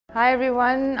Hi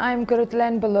everyone, I'm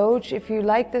Gurutlan Baloch. If you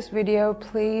like this video,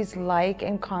 please like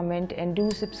and comment and do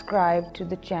subscribe to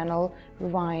the channel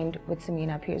Rewind with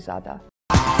Samina Pirzada.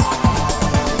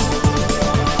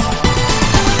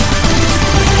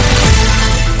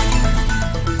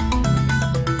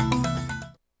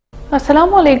 अस्सलाम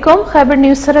वालेकुम। Khyber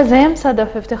news sir ज़ैम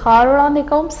सदफ इफ्तिखार वड़ांदे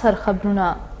कोम सर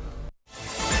खबरुना।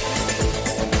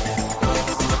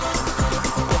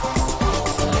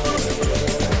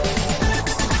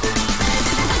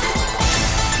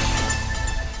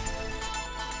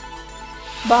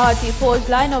 भारतीय फौज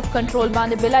line of control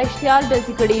बांदे बिला इश्तियाल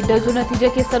डज़ी कड़ी डज़ो नतीजे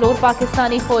के सलोर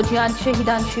पाकिस्तानी फौजियान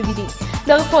शहीदान शिवी दी।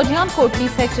 दग फौजियान कोटली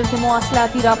सेक्टर के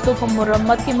मवासलाती राब्तों पर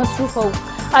मुरम्मत के मसरूफ हो।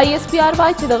 ISPR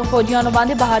वाई दग फौजियानों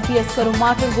बांदे भारतीय अस्करों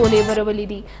माटर गोले वरवली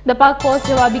दी। द पाक फौज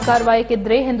जवाबी कार्रवाई के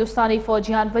द्रे हिंदुस्तानी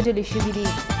फौजियान वजली शिवी दी।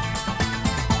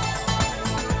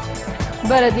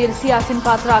 बरदीर सियासिन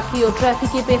पात्राकी और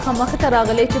ट्रैफिक पे खमख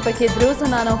तरागले चिपके द्रो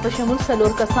जनानों पर शमुल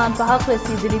सलोर कसान पर हक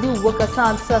रसीदली दी व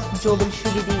कसान सख्त जोबल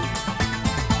शिवी दी।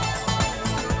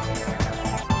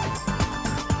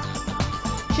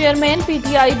 चेयरमैन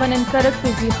PTI बनन करक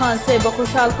फिजी खान से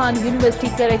बखुशाल खान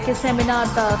यूनिवर्सिटी करक के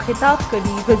सेमिनार का खिताब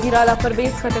करी। वजीर आला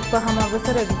परवेज खटक पर हमा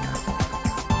वसरवी।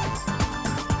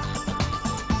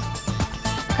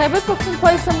 खैबर पख्तूनख्वा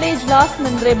असम्बली इजलास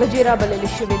नंदरे बजेरा बलल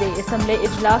शिविदे। असम्बली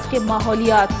इजलास के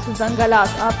माहौलियात,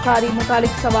 जंगलात, आबकारी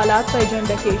मुतालिक सवालात पर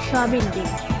एजेंडा के शामिल दी।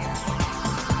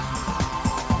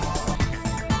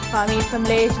 कामी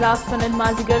असम्बली इजलास पनन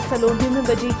माजिगर सलोडी में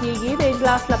बजी की गई।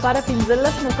 इजलास लपारा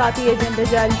फिंजलस नुकाती एजेंडा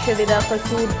जारी शिविदा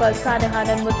कसूर पर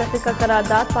सानहानन मुतफिका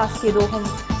करारदाद पास के दो हम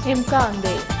इम्कान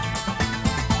दे।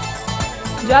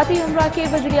 जाती उम्रा के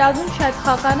वज़ीर आज़म शायद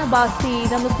खाकान अब्बासी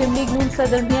द मुस्लिम लीग नून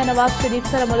सदर मियां नवाज शरीफ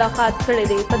से मुलाकात करे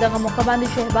दे। पदग मुकबांद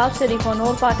शहबाज शरीफ और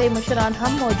नूर पार्टी मशरान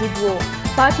हम मौजूद वो।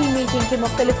 पार्टी मीटिंग के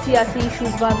मुख्तलिफ सियासी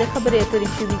इशूज बांधे खबरें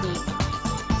तरीशिवी दी।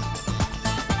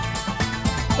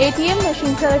 ATM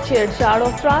मशीन सर छेड़छाड़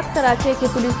और फ्रॉड कराचे के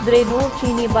पुलिस द्रे नूर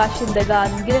चीनी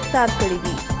बाशिंदगान गिरफ्तार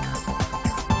करेगी।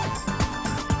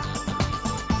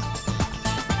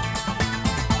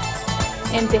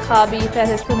 इंतखाबी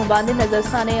फहरिस्तों बांधे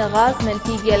नजरसाने आगाज में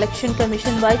की गई। इलेक्शन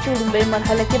कमीशन वाई चुड़ुम्बे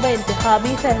मरहले के बाद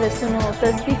इंतखाबी फहरिस्तों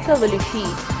तस्दीक का वलिशी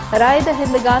राय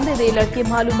दहिंदगान दे लड़के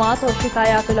मालूमात और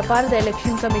शिकायत लपार द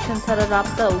इलेक्शन कमीशन सर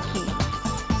राब्ता उठी।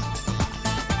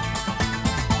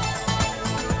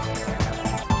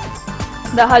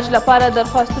 द हज लपारा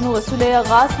दरख्वास्तों वसूले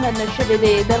आगाज में नशे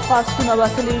दे। दरख्वास्तों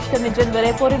वसूल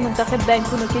जनवरी पूरे मुंतखब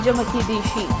बैंकों की जमा की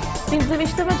दीशी।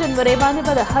 23 जनवरी बांधे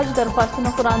बद हज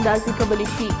दरख्वास्तों कुरानदाजी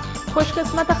कबलिशी।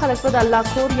 खुशकिस्मत खलक बद अल्लाह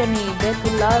खोर यानी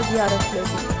बैतुल्लाह जियारत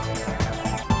लगी।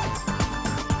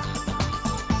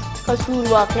 कसूर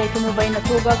वाक़े के मुबैना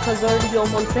तोगा खगड़ यो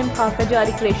मुल्जिम खाका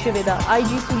जारी क्रेशे विदा।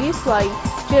 IG पुलिस वाई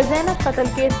ज़ैनब कत्ल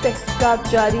केस तहकीकात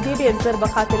जारी दे। डेढ़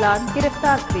बखातिलान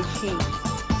गिरफ्तार क्रेशी।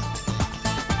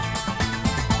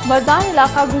 मर्दान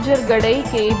इलाका गुजर गड़ई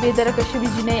के बेदरक शिवी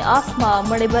जिने आसमा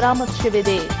मड़े बरामद शिवे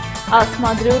दे।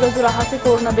 आसमा द्रेव रजु रहा से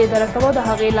कोरना बेदरक वो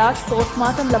दहागे लाश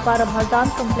पोस्टमार्टम लपारा मर्दान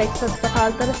कम्प्लेक्स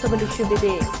अस्पताल तरसबली शिवे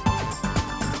दे।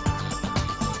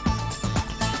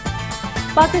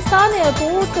 Pakistan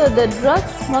airport the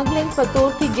drugs smuggling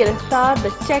फतोर की गिरफ्तार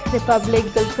द चेक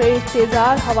रिपब्लिक दिलफ्रेज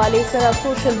तेजार हवाले सरा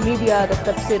सोशल मीडिया द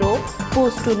तबसरो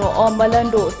पोस्टुनो और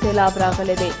मलंडो सैलाब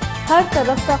रागले दे। हर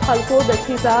तरफ का खलको द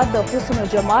तेजार द हुस्न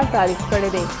जमाल तारीफ करे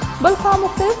दे। बल्कि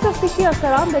मुख्तलिफ तफ्तीशी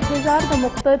असरान द तेजार द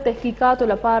मुख्तर तहकीकात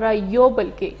लपारा यो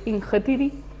बल्कि इन खतीरी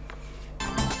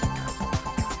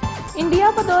इंडिया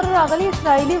पर दौर रागली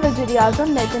इसराइली वज़ीर आज़म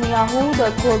नेतन्याहू द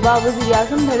कोरबा वज़ीर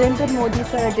आज़म नरेंद्र मोदी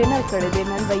सर डिनर करे दे।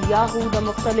 नंदयाहू द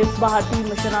मुख्तलिफ भारतीय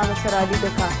मशरान सराली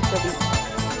द काफी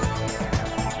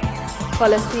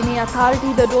फ़लस्तीनी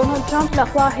अथॉरिटी द डोनाल्ड ट्रंप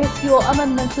लखवा हिस्यो अमन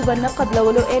मंसूबा नक़द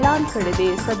लवलो ऐलान करे दे।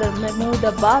 सदर महमूद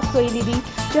अब्बास वैली दी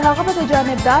जहागत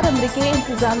जानबदार अमरीकी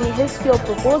इंतजामी हिस्यो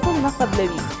प्रपोजल नक़द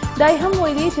लवी दाई हम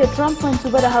वैली ट्रंप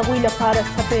मंसूबा रहागुई लफार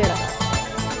सपेड़ा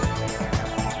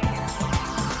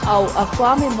और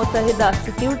अक़वाम मुत्तहिदा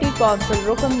सिक्योरिटी कौंसिल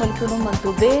रुकन मुल्कुन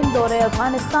मंतूबेन दौरे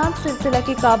अफगानिस्तान सिलसिला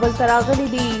की काबल तरागली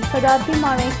दी। सदारती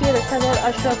माने के सदर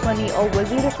अशरफ गनी और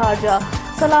वजीर खारजा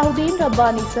सलाहुद्दीन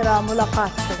रब्बानी सरा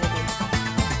मुलाकात करे।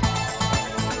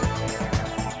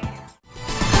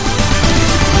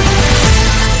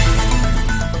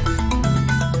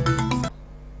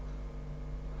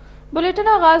 बुलेटिन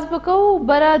आगाज बको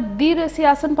बरा दीर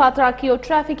सियासन पात्राकी और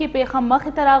ट्रैफिक पे खमख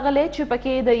तरागले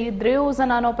चिपके द्रेव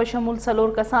जनानों पर शमूल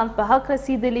सलोर कसान पर हक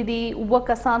रसीदली दी व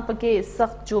कसान पर के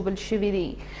सख्त जोबल शिवी दी।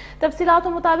 तफसीलात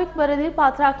मुताबिक बरदी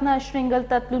पात्राकना श्रृंगल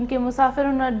तत्लुन के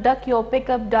मुसाफिरों डक यो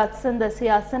पिकअप डाटसन द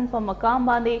सियासन पर मकाम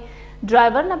बांधे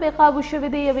ډرایور نه بې قابو شوی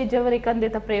دی. یوې جوړې کندې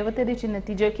ته پریوتې دي چې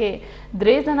نتیجه کې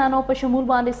 3 زنانو په شمول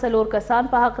باندې 4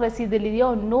 کسان په حق رسیدلي دي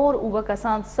او نور 9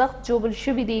 کسان سخت ژوبل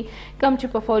شوي دي، کم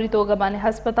چې په فوري توګه باندې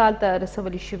هسپتال ته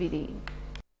رسولي شوي دي.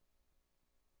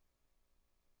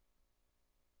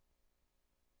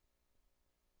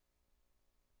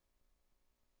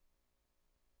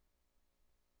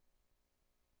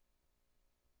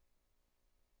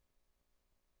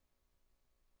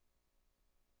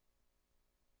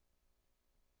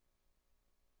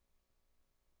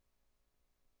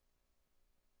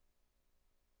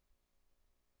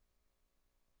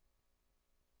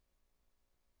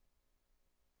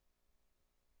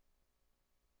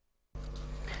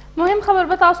 مهم خبر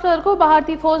به تاسو لرکو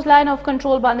بھارتی فوج لاइन آف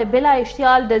کنټرول باندې بلا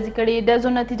اشتعال ډزې کړي.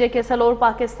 ډزو نتیجه کې 4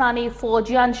 پاکستانی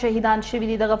فوجیان شهیدان شوي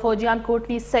دي. دغه فوجیان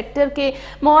کوټلی سیکټر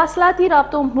کې مواصلاتي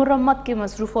رابطو مرمت کې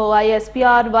مصروف وو.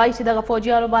 ISPR وایي چې دغه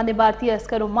فوجیانو باندې بھارتی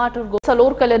عسکرو ماټر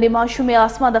 4 کلنې ماشومې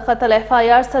اسما د قتل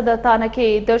FIR صدر تانه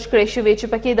کې درج کړی شوی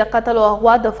چې پکې د قتل او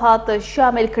اغوا دفعات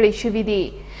شامل کړي شوي دي.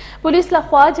 پولیس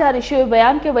لخوا جاری شوی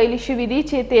بیان کې ویلي شوي دي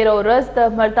چې 13 ورځ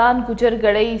د مردان ګجر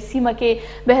ګړۍ سیمه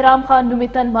کې بهرام خان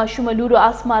نومیتن ماشومه لور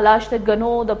اسما لاش د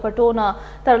ګنو د پټو نه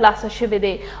ترلاسه شوی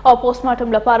دی او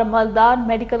پوسټمارټم لپاره مالدار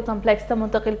میډیکل کمپلیکس ته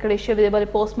منتقل کړی شوی دی،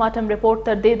 بلې پوسټمارټم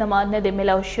رپورټ تر دې دمه نه دی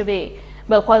میلاو شوی.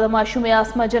 بلخوا د ماشومې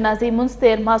اسما جنازې مونځ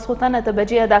تېر ماسخوتن 8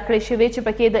 بجې ادا کړی شوی چې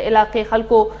پکې د علاقې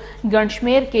خلکو ګڼ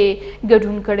شمېر کې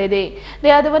ګډون کړی دی. د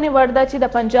یادونې وړ ده چې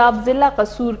د پنجاب ضلع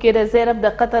قصور کې د زینب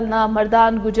د قتل نه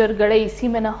مردان ګجر ګړۍ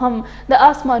سیمې نه هم د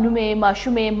اسما نومې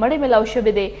ماشومې مړې میلاو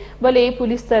شوې دی، بلې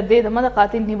پولیس تر دې دمه د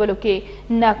قاتل نیولو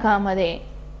کې ناکامه دی.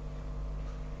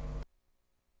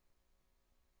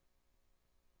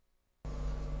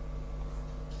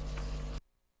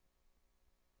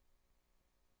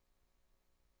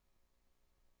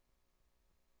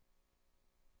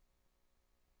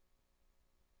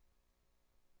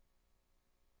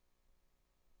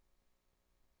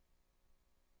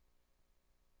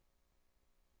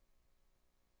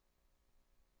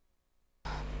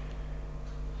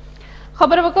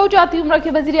 خبر وکړو جاتی عمره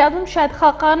کې وزیر اعظم شاهد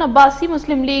خاقان عباسی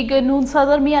مسلم لیگ نون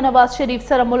صدر میاں نواز شریف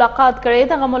سره ملاقات کړی.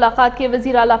 دغه ملاقات کې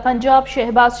وزیر اعلی پنجاب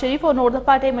شهباز شریف او نور د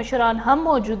پارټۍ مشران هم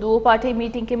موجود وو. پارټۍ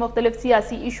میټینګ کې مختلف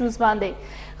سیاسي ایشوز باندې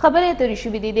خبرې اترې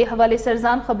شوې دي. د حوالې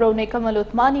سرزان خبرو نیکمل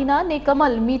عثماني نه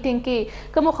نیکمل میټینګ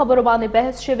کې کومو خبرو باندې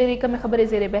بحث شوی دی، کومې خبرې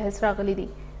زیر بحث راغلي دي،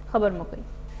 خبر مو کوي.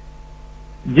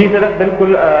 جی سر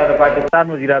بالکل د پاکستان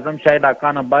وزیر اعظم شاهد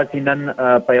خاقان عباسی نن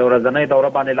په یو ورځنۍ دوره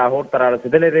باندې لاهور ته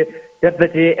رارسېدلی دی، چېرته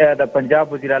چې د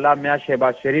پنجاب وزیر اعلی میاں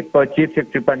شهباز شریف په چیف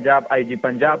سیکرټري پنجاب IG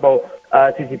پنجاب او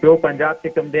CCPO پنجاب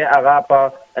چې کوم دی هغه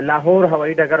په لاهور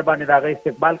هوایي ډګر باندې د هغه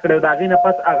استقبال کړی او د هغې نه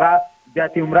پس هغه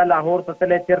جاتی عمره لاهور ته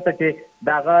تللی، چېرته چې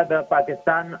د هغه د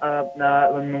پاکستان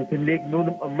مسلم لیگ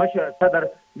نون مشر صدر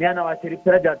میاں نواز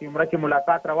شریف سره جاتی عمره کې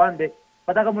ملاقات روان دی.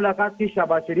 په دغه ملاقات کې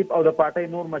شهباز شریف او د پارټۍ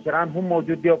نور مشران هم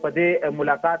موجود دي او په دې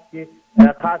ملاقات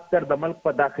کې خاص کر د ملک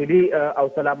په داخلي او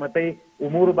سلامتۍ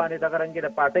امور باندې دغه رنګې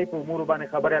د پارټۍ په امور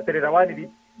باندې خبرې اترې روانې دي.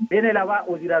 دې نه علاوه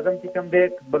وزیر اعظم چې کوم دی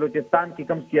بلوچستان کې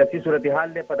کوم سیاسي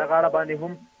صورتحال دی په دغه اړه باندې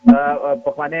هم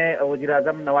پخوانی وزیر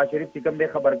اعظم نواز شریف چې کوم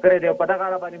دی خبر کړی دی او په دغه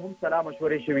اړه باندې هم سلا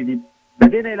مشورې شوي دي. د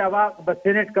دې نه علاوه په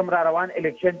سینټ کوم را روان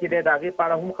الیکشن چې دی د هغې په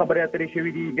اړه هم خبرې اترې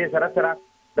شوي دي. دې سره سره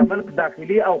د ملک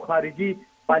داخلي او خارجي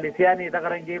پالیسیانې دغه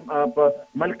رنګې په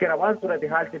ملک روان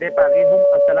صورتحال چې دی په هغې هم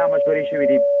سلا مشورې شوي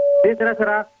دي. دې سره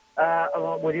سره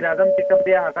وزیر اعظم چې کوم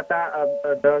دی هغه ته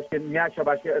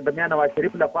د میاں نواز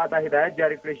شریف لخوا دا هدایت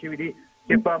جاری کړی شوي دي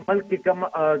چې په ملک کې کوم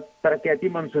ترقیاتي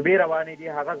منصوبې روانې دي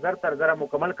هغه زر تر زره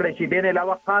مکمل کړی شي. دې نه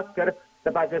علاوه خاص کر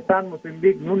د پاکستان مسلم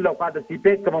لیگ نون لخوا د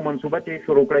CPEC کومه منصوبه چې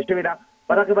شروع کړی شوې ده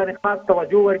په هغې باندې خاص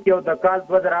توجه ورکړي او د کال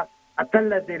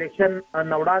 2018 د الیکشن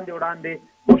نه وړاندې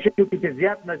کوشش وکړي چې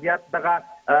زیات نه زیات دغه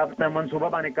منصوبه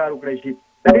باندې کار وکړی شي.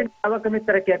 د دې علاوه کومې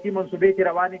ترقیاتي منصوبې چې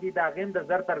روانې دي د هغې هم د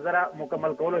زر تر زره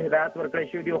مکمل کولو هدایت ورکړی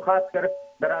شوي دي او خاص کر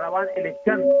د راروان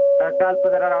الیکشن کال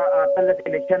په 2018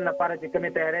 الیکشن لپاره چې کومې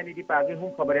تیاریانې دي په هغې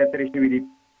هم خبرې اترې شوي دي.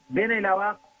 دې نه علاوه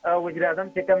وزیر اعظم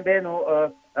چې کوم دی نو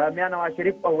میاں نواز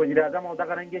شریف او وزیر اعظم او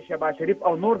دغه رنګې شهباز شریف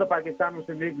او نور د پاکستان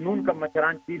مسلم لیگ نون کوم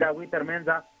مشران چې دي د هغوی ترمنځ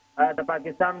د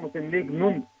پاکستان مسلم لیگ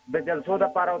نون د جلسو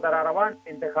دپاره او د راروان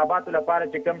انتخاباتو لپاره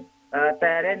چې کوم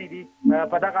تیاریانې دي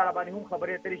په دغه اړه باندې هم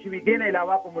خبرې اترې شوي. دې نه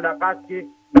علاوه په ملاقات کې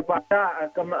د پاټا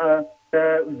کوم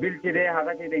بل چې دی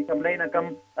هغه چې د اسمبلۍ نه کوم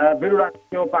بل وړاندې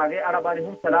شوی په هغې اړه باندې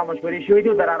هم سلا مشورې شوي دي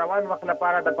او د راروان وخت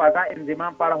لپاره د پاټا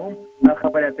انضمام په اړه هم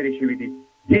خبرې اترې شوي دي.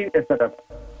 جی صدر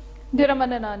ډېره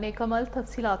مننه نیکمل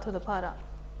تفصیلاتو لپاره.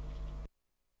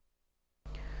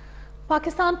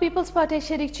 पाकिस्तान पीपल्स पार्टी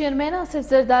शरीक चेयरमैन आसिफ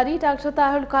जरदारी डॉक्टर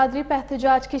ताहिर कादरी पे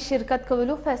एहतजाज की शिरकत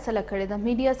कवलो फैसला करे दा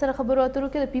मीडिया सर खबरों अतरू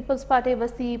के पीपल्स पार्टी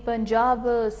वस्ती पंजाब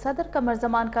सदर कमर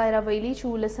जमान कायरा वैली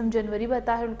 16 जनवरी व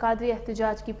ताहिर कादरी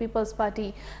एहतजाज की पीपल्स पार्टी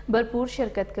भरपूर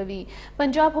शिरकत कवी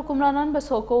पंजाब हुक्मरानान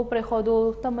बसोको प्रेखोदो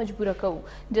त मजबूर कौ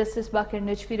जस्टिस बाकर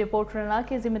नजफी रिपोर्ट रना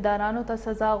के जिम्मेदारानों त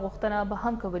सजा गुख्तना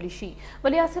बहम कवलिशी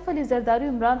वली आसिफ अली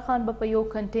जरदारी इमरान खान बपयो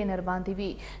कंटेनर बांधी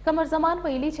हुई कमर जमान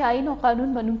वैली आईन और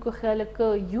कानून बनून को ख्याल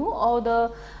यू और द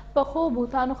पखो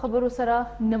भूतानो खबरों सरा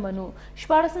न मनु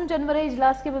 14 जनवरी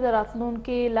इजलास के बदरातलून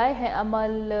के लाए है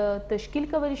अमल तश्कील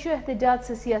का वरिशो एहतजाज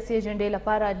से सियासी एजेंडे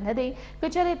लपारा न दे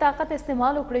कचरे ताकत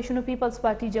इस्तेमाल उकड़ेशनो पीपल्स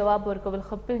पार्टी जवाब वर्कबल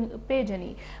पे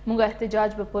जनी मुंगा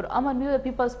एहतजाज बपुर अमन म्यू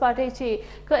पीपल्स पार्टी चे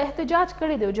का एहतजाज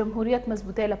करे दे जमहूरियत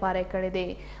मजबूते लपारा करे दे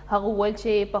हगु वल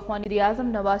चे पखवानी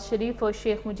आजम नवाज शरीफ और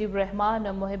शेख मुजीब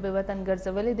रहमान मुहिब वतन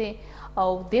गर्जवले दे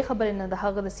और दे खबर न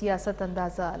दहग सियासत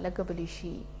अंदाजा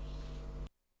लगबलिशी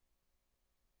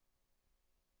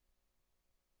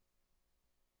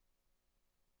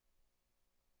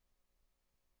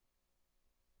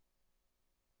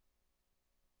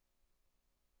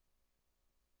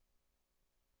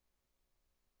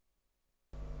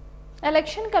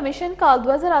इलेक्शन कमीशन काल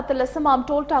 2013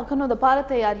 आमटोल टाकनो दपारा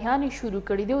तैयारियां शुरू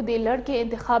करी दी दे लड़के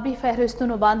इंतखाबी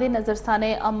फहरिस्तों बांधे नजरसाने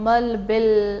अमल बिल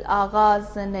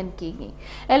आगाज नन की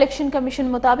इलेक्शन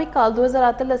कमीशन मुताबिक काल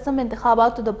 2013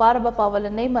 इंतखाबात दपारा बपावल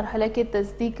नई मरहले के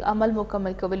तस्दीक अमल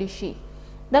मुकम्मल कवलिशी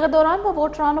दग दौरान व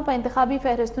वोटरानों पर इंतखाबी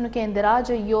फहरिस्तों के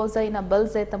इंदराज यो ज़ैनब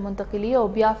ज़ैत मुंतकिली और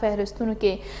बिया फहरिस्तों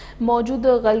के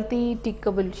मौजूद गलती टिक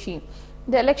कवलिशी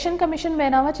द इलेक्शन कमीशन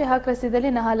मैनावा चे हक रसीदली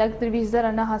नहा लग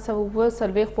 23,900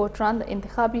 सर्वेख वोटरान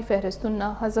इंतखाबी फहरिस्तुन न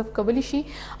हज़फ कबलिशी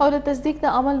और तस्दीक द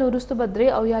अमल नूरुस्त बद्रे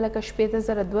और या लक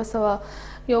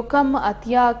 2,200 यो कम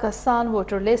अतिया कसान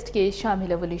वोटर लिस्ट के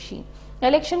शामिल वलिशी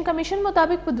इलेक्शन कमीशन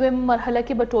मुताबिक पुदवे मरहला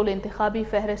के बटोल इंतखाबी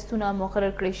फहरिस्तुन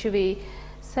मुकर्रर करे शुवे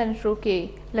सेंटरों के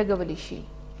लगवलिशी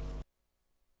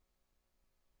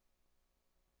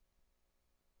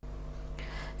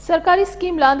सरकारी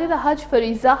स्कीम लांदे द हज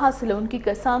फरीजा हासिल उनकी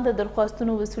कसान द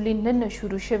दरख्वास्तों वसूली नन्न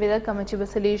शुरू शवेदा कमच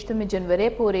बसलेश्त में जनवरी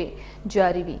पूरे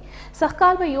जारी हुई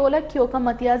सखकाल व योलक क्यों कम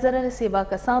अतियाजर सेवा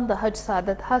कसान द हज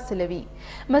सादत हासिल हुई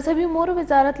मजहबी उमूर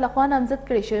वजारत लखवा नामजद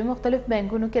करे शवे मुख्तलिफ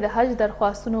बैंकों के हज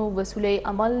दरख्वास्तों वसूले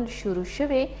अमल शुरू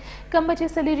शवे कम बचे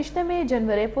सलीरिश्ते में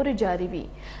जनवरी पूरे जारी हुई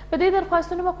पदे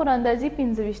दरख्वास्तों में कुरानंदाजी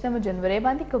 25 जनवरी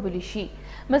बांधी कबूलिशी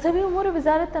मजहबी उमूर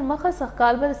वजारत तनमख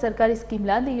सखकाल ब सरकारी स्कीम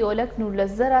लांदे योलक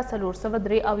नूर सलोर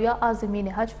सवद्रे अवया आजमीन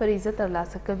हज फरीजा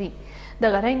तरलासा कवी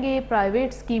दगरंगे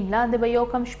प्राइवेट स्कीम लांदे बयो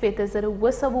कम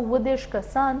 2,900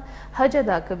 कसान हज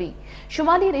अदा कवी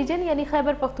शुमाली रीजन यानी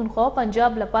खैबर पख्तूनख्वा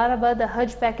पंजाब लपारा बद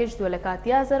हज पैकेज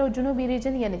 2,10,000 और जुनूबी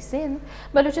रीजन यानी सिंध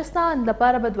बलूचिस्तान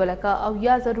लपारा बद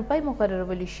 2,10,000 रुपए मुकर्रर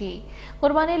वलिशी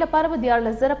कुर्बानी लपारा बद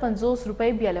 11,50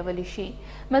 रुपए बियाला वलिशी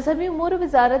मजहबी उमूर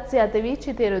वजारत ज़्यादवी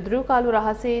चितेर द्रू कालू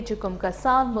रहा से चुकम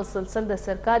कसान मुसलसल द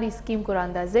सरकारी स्कीम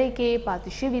कुरानदाजी के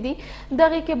पातिशी विधि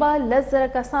दगे के बाद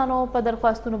 10,000 कसानों पर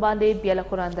दरख्वास्तों बांधे बियाला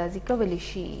कुरानदाजी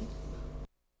कवलिशी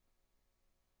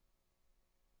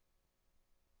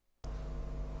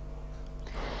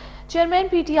चेयरमैन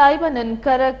पीटीआई बनन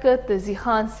करक तजी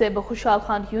खान से बखुशाल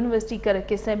खान यूनिवर्सिटी करक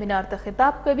के सेमिनार तक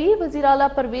खिताब कभी वज़ीर आला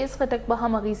परवेज खटक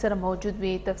बहम अगीसर मौजूद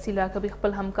हुए तफसीला कभी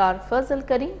खपल हमकार फजल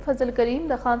करीम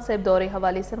द खान साहब दौरे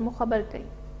हवाले सर मुखबर कई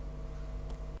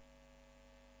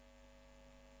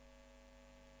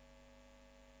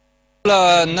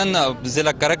नन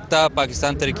ضلع کرک ته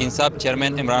پاکستان تحریک انصاف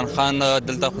چیرمن عمران خان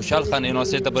دلته خوشحال خان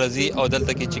یونیورسيټي ته برزي او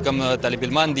دلته کې چې کوم طالب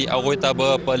علمان دي هغوی ته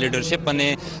به په لیډرشپ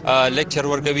باندې لیکچر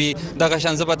ورکوي دغه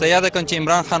شان زه به ته یاده کړم چې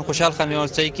عمران خان خوشحال خان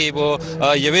یونیورسيټي کې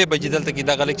به یوې بجې دلته کې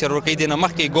دغه لیکچر ورکوي دې نه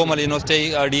مخکې ګومل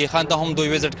یونیورسيټي ډي خان ته هم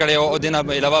دوی وزټ کړی او دې نه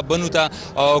علاوه بنو ته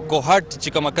کوهاټ چې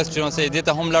کومه کس یونیورسيټي دې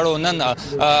ته هم لاړو نن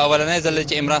اولنی ځل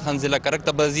چې عمران خان ضلع کرک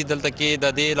ته برزي دلته کې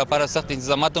د دې لپاره سخت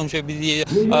انتظامات هم شوي دي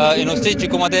یونیورسيټي چې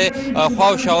کومه ده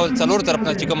خواو شاو څلور طرف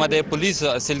نه چې کومه د پولیس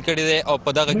سیل کړي دی او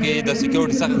په دغه کې د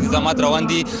سکیورټي سخت انتظامات روان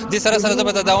دي د سره سره زه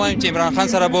به دا وایم چې عمران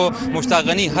خان سره به مشتاق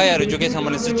غني هایر ایجوکیشن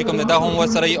منسټر چې کوم دا هم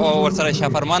ورسره او ورسره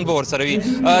شافرمان به ورسره وي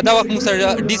دا وخت موږ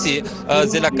سره ډي سي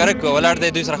ضلع کرک ولاړ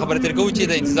دی دوی سره خبرې ترې کوو چې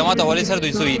د انتظامات حوالې سره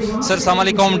دوی سوي سر السلام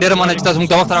علیکم ډېر مننه چې تاسو موږ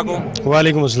ته وخت راکړو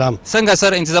وعلیکم السلام څنګه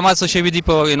سر انتظامات څه شوي دي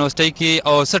په یونیورسيټي کې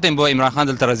او څه ټایم به عمران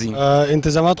خان دلته راځي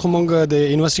انتظامات خو موږ د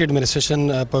یونیورسيټي اډمنسټریشن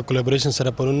په کولیبریشن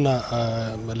سره پرون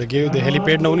لګیو د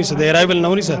هلیپیډ نه ونیسه د ارایول نه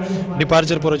ونیسه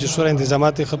ډیپارچر پر چې سره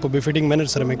انتظامات خو په بیفیټینګ مینر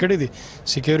سره مې کړی دي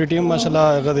سکیورټي هم ماشاءالله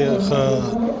هغه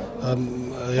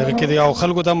هغه کې یو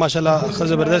خلکو ته ماشاءالله ښه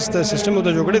زبردست سیستم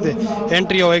ته جوړ کړی دی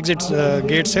انټری او ایگزټ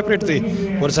گیټ سیپریټ دی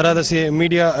ورسره داسې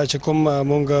میډیا چې کوم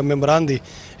مونږ ممبران دي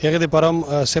هغه لپاره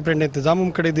هم سیپریټ تنظیم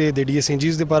هم کړی دی د ډي اس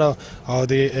انجیز لپاره او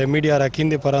د میډیا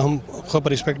راکین لپاره هم خو په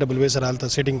ریسپیکټبل وې سره حالت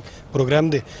سیټینګ پروګرام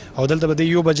دی او دلته به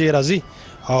یو بجې راځي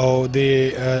او د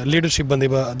لیډرشپ باندې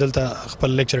به دلته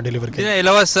خپل لیکچر ډیلیور کوي. دې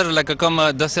علاوه سر لکه کوم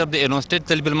د صرف د یونیورسيټي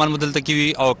طالب علمان مدلته کوي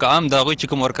او کام د هغوی چې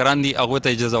کوم ورکران دي هغوی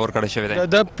ته اجازه ورکړل شوې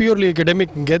ده. دا پیورلی اکیډمیک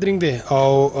ګیدرینګ دی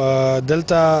او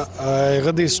دلته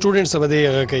هغه د سټوډنټس به دی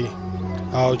هغه کوي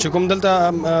او چې کوم دلته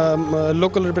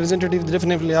لوکل ریپرزینټیټیو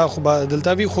ډیفینیټلی خو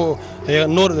دلته وی خو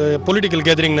نور پولیټیکل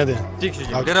ګیدرینګ نه دی. ٹھیک شي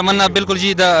ډیره مننه. بالکل جی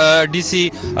د ډي سي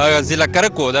ضلع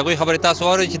کرکو دغه خبره تاسو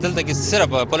اورئ چې دلته کې صرف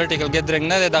پولیټیکل ګیدرینګ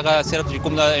نه دی دغه صرف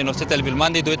کوم د یونیورسيټي طالب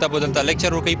علمان دي دوی ته به دلته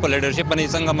لیکچر ورکوي په لیډرشپ باندې.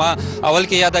 څنګه ما اول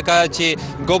کې یاد کړه چې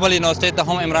ګوبل یونیورسيټي ته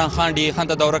هم عمران خان ډي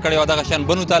خان ته دوره کړې او دغه شان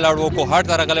بنو ته لاړ وو کوهاټ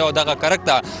ته راغلی او دغه کرک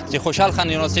ته چې خوشحال خان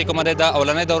یونیورسيټي کومه ده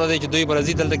اولنۍ دوره دی چې دوی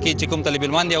برازي دلته کې چې کوم طالب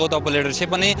علمان دي هغه ته په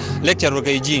لیډرشپ باندې لیکچر ورکوي.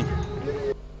 جی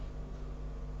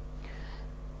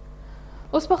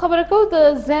اوس په خبره کوو د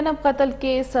زینب قتل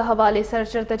کیس حوالې سره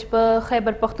چېرته چې په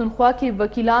خیبر پښتونخوا کې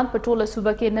وکیلان په ټوله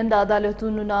صوبه کې نن د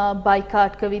عدالتونو نه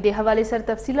بایکاټ کوي. د حوالې سره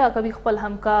تفصیلات کوي خپل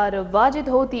همکار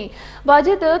واجد هوتی.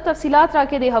 واجد تفصیلات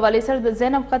راکړي د حوالې سره د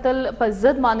زینب قتل په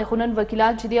ضد باندې خو نن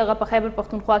وکیلان چې دي هغه په خیبر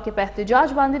پښتونخوا کې په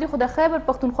احتجاج باندې دي خو د خیبر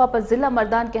پښتونخوا په ضلع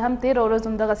مردان کې هم 13 ورځې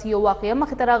همدغسې یو واقعه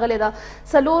مخې ته راغلې ده.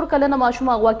 4 کلنه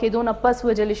ماشوم اغوا کېدو نه پس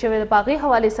وژلې شوې ده. په هغې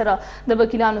حوالې سره د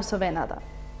وکیلانو څه وینا ده؟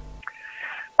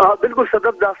 بالکل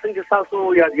صدب دا څنګه تاسو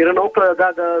یادګیرنه وکړه دا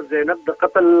د زینب د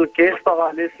قتل کیس په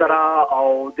حواله سره او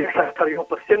د سره یو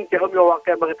پسند کې هم یو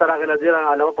واقع مخ ته راغله. د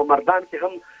علاوه په مردان کې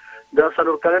هم د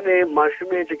 4 کلنې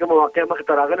ماشومې چې کوم واقع مخ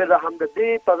ته راغله ده هم د دې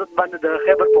په ضد باندې د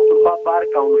خیبر پښتونخوا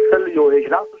بار کونسل یو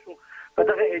اجلاس شو.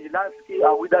 په دغه اجلاس کې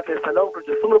هغوی دا فیصله وکړه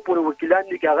چې څومره پورې وکیلان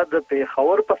دي چې هغه د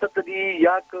پېښور په سطح دي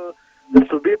یا د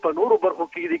صوبې په نورو برخو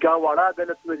کې دي که واړه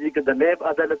عدالتونه دي که د نیب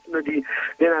عدالتونه دي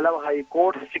دې نه علاوه های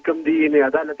کورټ چې کوم دي یعنې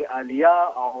عدالت عالیه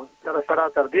او سره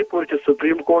تر دې پورې چې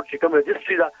سپریم کورټ چې کوم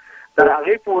رجسټري ده تر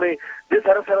هغې پورې دې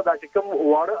سره دا چې کوم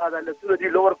واړه عدالتونه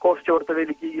دي لوور کورټ چې ورته ویل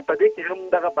کېږي په دې کې هم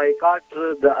دغه بایکاټ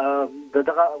د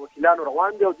دغه وکیلانو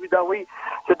روان دي او دوی دا وایي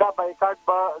چې دا بایکاټ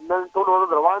به نن ټول ورځ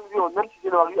روان وي او نن چې دي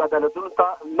نو هغوی عدالتونو ته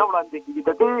نه وړاندې کېږي.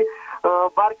 د دې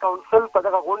بار کونسل په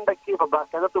دغه غونډه کې په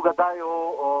باقاعده توګه دا یو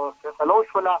فیصله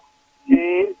وشوله چې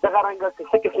دغه رنګه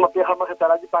څه قسمه پېښه مخې ته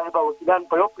راځي په هغې به وکیلان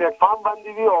په یو پلیټفارم باندې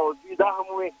وي او دوی دا هم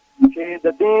ووایي چې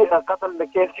د دې قتل د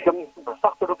کیس چې کوم په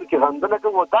سختو ټکو کې غندنه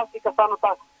کوو او داسې کسانو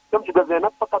ته کوم چې د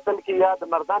زینب په قتل کې یا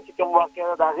د مردان چې کوم واقع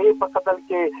ده د هغې په قتل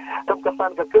کې کوم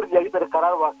کسان که کړي دي هغوی ته د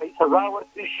قرار واقعي سزا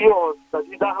ورکړي شي او د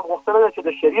دوی دا هم غوښتنه ده چې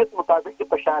د شریعت مطابق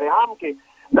په شارع عام کې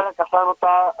دغه کسانو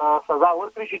ته سزا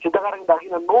ورکړي شي چې دغه رنګ د هغې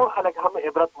نه نور خلک هم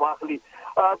عبرت واخلي.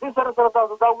 دې سره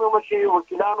تاسو دا ووایم چې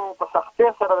وکیلانو په سختۍ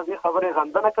سره د دې خبرې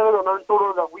غندنه کوي او نن ټولو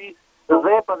د هغوی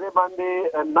ځای په ځای باندې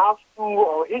ناست وو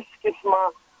او هېڅ قسمه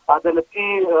عدالتي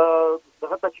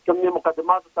دغه ته چې کوم دي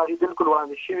مقدمات ته هغې بالکل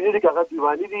وړاندې شوي نه دي که هغه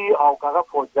دیواني دي او که هغه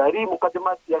فوجداري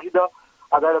مقدمات دي هغې د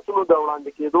عدالتونو د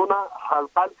وړاندې کېدو نه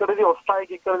خلقال کړی دي او سټای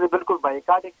یې کړی دی بالکل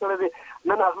بایکاټ یې کړی دی.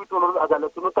 نن هغوی ټول ورځ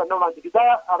عدالتونو ته نه وړاندې کېږي. دا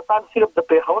هړتال صرف د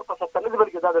پېښور په سطح نه دی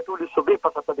بلکې دا د ټولې صوبې په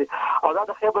سطح دی او دا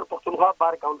د خیبر پښتونخوا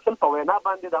بار کونسل په وینا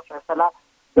باندې دا فیصله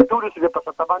د ټولې صوبې په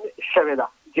سطح باندې شوې ده.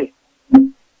 جی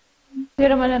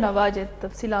ډېره مننه واجد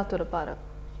تفصیلاتو لپاره.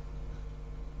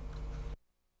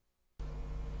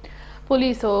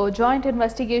 پولیس او جوائنٹ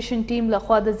انویسټیګیشن ټیم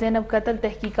لخوا د زینب قتل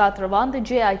تحقیقات روان دي.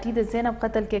 جی آی ټي د زینب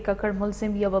قتل کې ککړ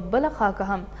ملزم یوه بله خاکه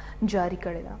هم جاری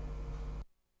کړې ده.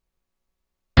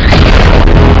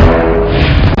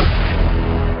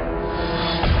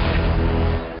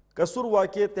 قصور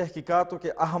واقع تحقیقاتو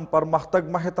کې اهم پرمختګ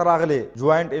مخې ته راغلی.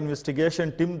 جوائنٹ انویسټیګیشن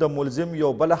ټیم د ملزم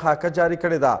یو بله خاکه جاری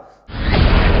کړې ده.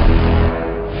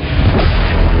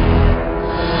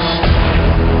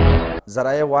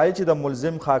 ذرایع وایي چې د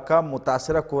ملزم خاکه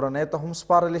متاثره کورنۍ ته هم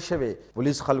سپارلې شوې.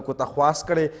 پولیس خلکو ته خواست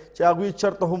کړی چې هغوی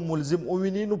چېرته هم ملزم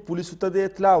وویني نو پولیسو ته د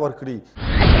اطلاع ورکړي.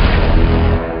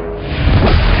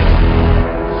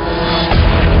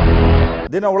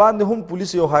 دې نه وړاندې هم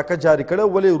پولیسو یو خاکه جاري کړی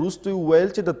ولې وروستو یې وویل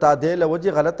چې د تادیې له وجې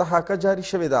غلطه خاکه جاري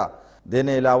شوې ده. دې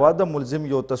نه علاوه د ملزم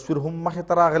یو تصویر هم مخې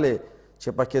ته راغلی چې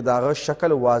پکې د هغه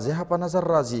شکل واضحه په نظر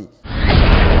راځي.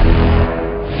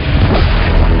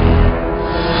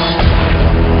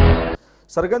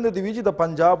 څرګنده دي وي چې د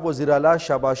پنجاب وزیر اعلی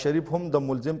شهباز شریف هم د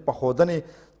ملزم په ښودنې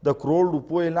د کروڑ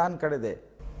روپو اعلان کړی دی.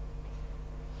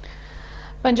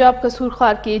 پنجاب قصور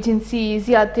ښار کې جنسي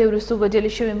زیاتې وروسته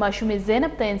وژلې شوې ماشومې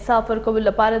زینب ته انصاف ورکولو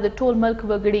لپاره د ټول ملک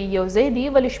وګړي یو ځای دي،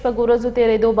 ولې شپږ ورځو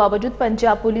تېرېدو باوجود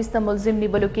پنجاب پولیس د ملزم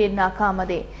نیولو کې ناکامه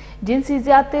دی. جنسي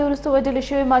زیاتې وروسته وژلې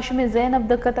شوې ماشومې زینب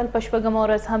د قتل په شپږمه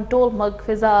ورځ هم ټول ملک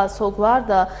فضا سوګوار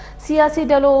ده. سیاسي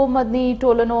ډلو، مدني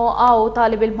ټولنو او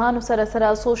طالب علمانو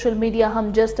سره سوشل میډیا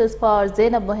هم جسټس فار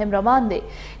زینب مهم روان دی.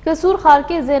 قصور ښار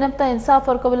کې زینب ته انصاف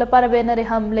ورکولو لپاره بینرې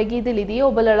هم لګېدلې دي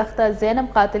او بله اړخته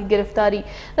زینب قاتل گرفتاری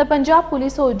د پنجاب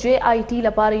پولیسو جے آی ټي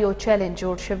لپاره یو چیلنج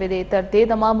جوړ شوی دی. تر دې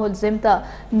دمه ملزم ته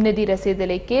نه دي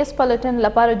رسېدلی. کیس پلټن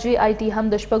لپاره جے آی ټي هم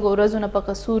د شپږو ورځو نه په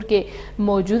قصور کې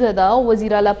موجوده ده او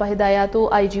وزیر اعلی په هدایاتو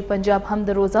آی جي پنجاب هم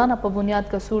د روزانه په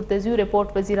بنیاد قصور ته ځي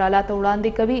رپورټ وزیر اعلی ته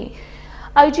وړاندې کوي.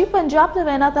 آی جي پنجاب د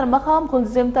وینا تر مخه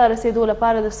ملزم ته رسېدو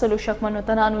لپاره د 100 شکمنو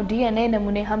تنانو ډي ان اے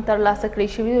نمونې هم ترلاسه کړې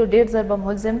شوي او ډېر ژر به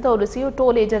ملزم ته ورسي او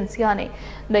ټول ایجنسیانې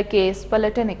د کیس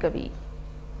پلټنې کوي.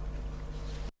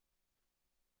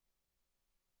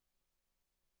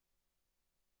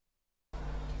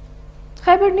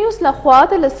 خیبر نیوز لخوا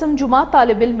د لسم جمعه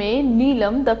طالب علم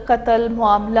نیلم د قتل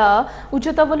معامله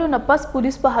اوچتولو نه پس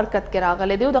پولیس په حرکت کې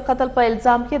راغلی دی او د قتل په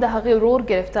الزام کې د هغې ورور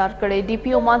گرفتار کړی. ډي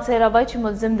پي او مانسیرا وایي چې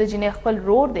ملزم د جینۍ خپل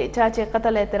ورور دی چا چې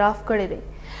قتل اعتراف کړی دی.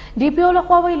 ډي پي او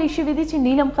لخوا ویلي شوي دي چې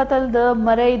نیلم قتل د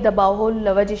مرۍ دباول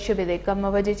له وجې شوی دی،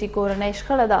 کومه وجې چې کورنۍ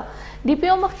شخړه ده. ډي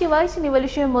پي او مخکې وایي چې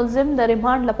نیولي شوی ملزم د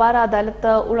ریمانډ لپاره عدالت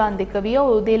ته وړاندې کوي او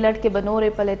دې لړ کې به نورې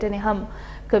پلټنې هم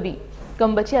کوي،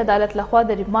 کوم به چې عدالت لخوا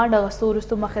د ریمانډ اخیستو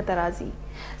وروسته مخې ته راځي.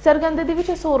 څرګنده دي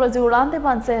چې څو ورځې وړاندې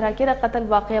مانسهره کې د قتل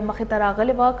واقعه مخې ته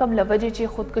راغلې وه، کوم له وجې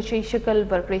چې خودکشۍ شکل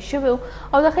ورکړی شوی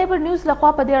او د خیبر نیوز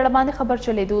لخوا په دې اړه باندې خبر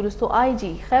چلېدو وروسته آی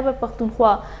جي خیبر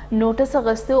پښتونخوا نوټس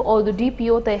اخیستی او د ډي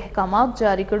پي او ته احکامات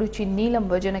جاري کړو چې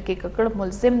نیلم وژنه کې ککړ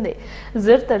ملزم دی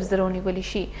زر تر زر ونیولی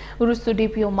شي. وروسته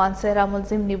ډي پي او مانسهره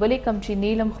ملزم نیولی کوم چې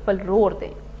نیلم خپل رور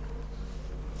دی.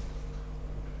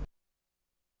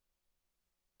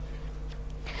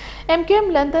 ایم کیو ایم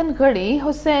لندن غړي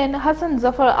حسین حسن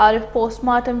ظفر عارف پوسټ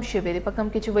مارټم شوی دی، په کوم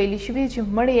کې چې ویلي شوي چې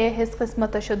مړی یې هیڅ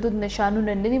قسمه تشدد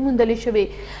نشانونه نه دي موندلی شوي.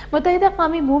 متحده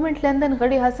قومي موومنټ لندن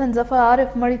غړي حسن ظفر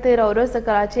عارف مړي ته یې ورځ د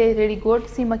کراچۍ ریډي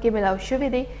ګوټ سیمه کې ملاو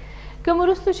شوی دی، کوم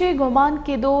وروسته چې ګمان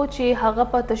کېدو چې هغه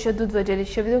په تشدد وژلی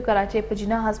شوی دی. کراچۍ په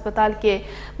جناح هسپتال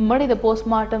کې مړی د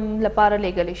پوسټ مارټم لپاره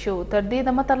لیږلی شو. تر دې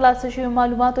دمه ترلاسه شوي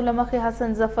معلوماتو له مخې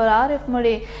حسن ظفر عارف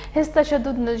مړی هیڅ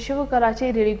تشدد نه شوی. کراچۍ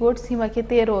ریډي ګوټ سیمه کې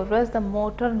 13 ورځ د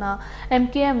موټر نه ایم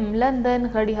کیو ایم لندن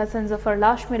غړي حسن ظفر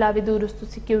لاش ملاوېدو وروسته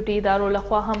سکیورټي ادارو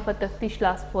لخوا هم په تفتیش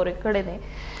لاس پورې کړی دی.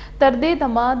 تر دې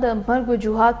دمه د مرګ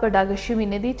وجوهات په ډاګه شوي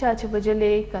نه دي، چا چې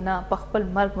وژلی که نه په خپل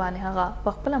مرګ باندې هغه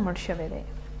پخپله مړ شوی دی.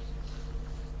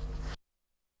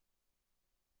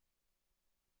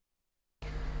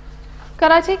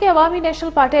 کراچۍ کې عوامي نیشنل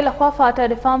پارټۍ لخوا فاټا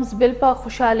ریفارمز بل په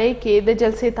خوشحالۍ کې د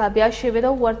جلسې تابع شوې ده.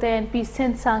 ورته ان پي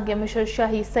سند څانګې مشر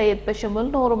شاهي سید په شمول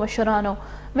نورو مشرانو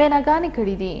ویناګانې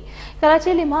کړي دي.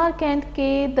 کراچۍ لیمار کینټ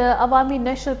کې د عوامي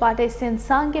نیشنل پارټۍ سند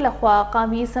څانګې لخوا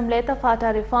قومي اسمبلۍ ته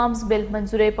فاټا ریفارمز بل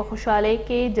منظورۍ په خوشحالۍ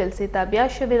کې جلسې تابع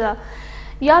شوې ده.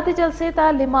 یاد جلسې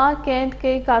ته لیمار کینټ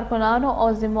کې کارکنانو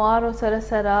او ذموارو سره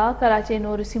کراچۍ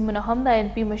نورو سیمو نه هم د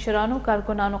ان پي مشرانو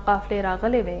کارکنانو قافلې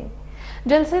راغلې وې.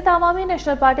 جلسې ته عوامي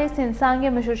نیشنل پارټۍ سند څانګې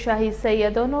مشر شاهي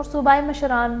سید او نور صوبایي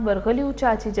مشران ورغلي وو،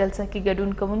 چا چې جلسه کې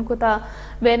ګډون کوونکو ته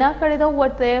وینا کړې ده.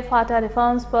 ورته فاټا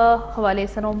ریفارمز په حوالې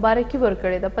سره مبارکي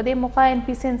ورکړې ده. په دې موقع ان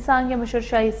پي سند څانګې مشر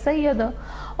شاهي سید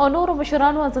او نورو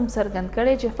مشرانو عزم څرګند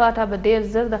کړی چې فاټا به ډېر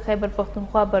زر د خیبر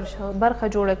پښتونخوا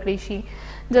برخه جوړه کړی شي.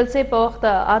 جلسې په وخت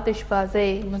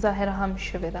آتشبازۍ مظاهره هم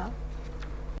شوې ده.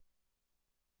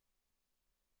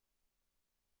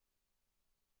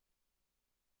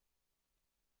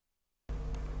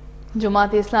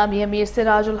 جماعت اسلامي امیر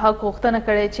سراج الحق غوښتنه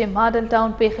کړې چې ماډل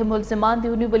ټاون پیښې ملزمان دې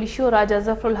ونیول شي او راجا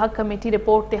ظفر الحق کمیټې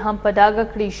رپورټ ته هم په ډاګه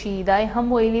کړی شي. دا یې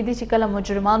هم ویلي دي چې کله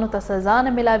مجرمانو ته سزا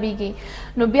نه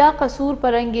ملاویږي نو بیا قصور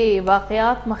په رنګ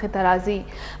واقعات مخې ته راځي.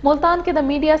 ملتان کې د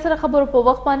میډیا سره خبرو په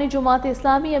وخت باندې جماعت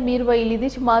اسلامي امیر ویلي دي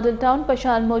چې ماډل ټاون په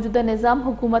شان موجوده نظام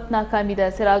حکومت ناکامي ده.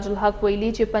 سراج الحق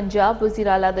ویلي چې پنجاب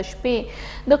وزیر اعلی د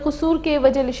شپې د قصور کې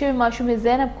وژل شوې ماشومې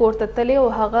زینب کور ته تللې او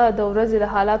هغه د ورځې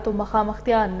د حالاتو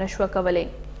مخامختیا نشوه کولی.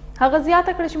 هغه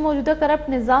زیاته کړه چې موجوده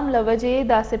کرپټ نظام له وجې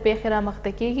داسې پیښې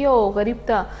رامخته کیږي او غریب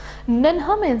ته نن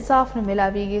هم انصاف نه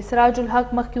ملاویږي. سراج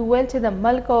الحق مخکې وویل چې د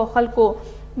ملک او خلکو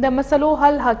د مسلو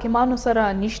حل حاکمانو سره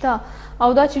نشته او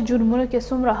دا چې جرمونو کې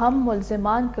څومره هم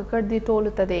ملزمان ککړ دي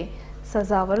ټولو ته دې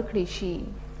سزا ورکړي شي.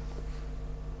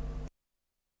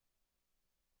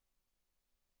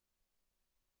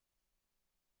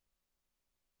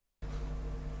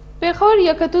 पेखौर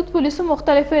यकतूत पुलिसों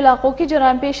मुख्तलिफ इलाकों की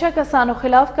जराम पेशा कसानों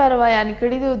खिलाफ कार्रवाई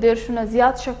कड़ी दी 150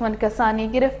 ज़्यादा शकमन कसानी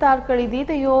गिरफ्तार कड़ी दी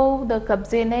तो यो द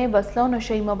कब्जे नए वसलों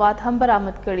नशई मवाद हम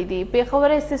बरामद कड़ी दी। पेखौर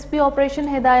SSP ऑपरेशन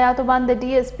हिदायत बांद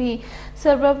DSP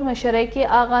सरबब मशरे के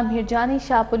आगा मीरजानी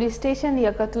शाह पुलिस स्टेशन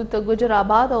यकतूत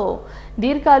गुजराबाद और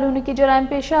दीर कॉलोनी की जराम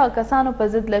पेशा कसानों पर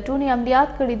जिद लटूनी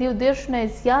अमलियात कड़ी दी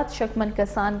 150 ज़्यादा शकमन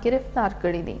कसान गिरफ्तार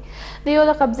कड़ी दी यो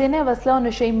द कब्जे नए वसलों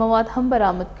नशई मवाद हम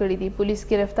बरामद कड़ी दी। पुलिस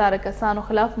गिरफ्तार कसानों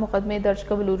खिलाफ मुकदमे दर्ज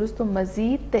कबल उरुस्तु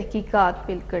मजीद तहकीकात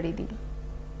पिल कड़ी दी।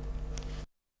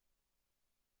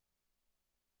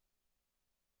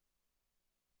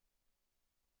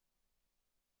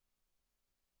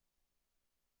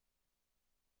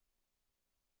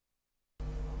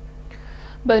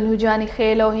 बनहुजानी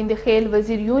खेल और हिंदी खेल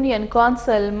वजीर यूनियन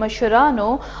कौंसल मशरानो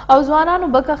और जवानानो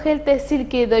बका खेल तहसील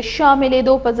के द शामिल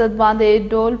दो पजद बांधे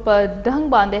डोल पर ढंग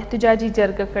बांधे एहतजाजी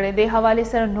जरगा करे दे हवाले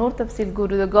सर नूर तफसील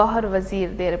गुरु द गौहर वजीर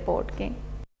दे रिपोर्ट के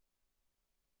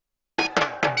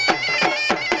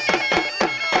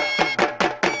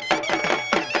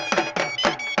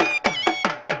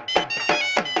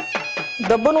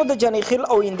दबनो द जनीखिल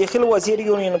और इंदिखिल वजीर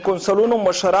यूनियन कौंसलों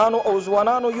मशरानो और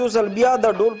जवानानो यू जलबिया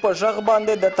द डोल पर जग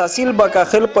बांधे द तहसील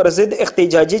बकाखिल पर जिद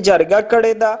एहतजाजी जरगा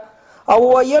करे दा او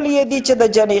ویل یې دي چې د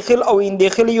جنیخیل او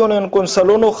اندیخیل یونین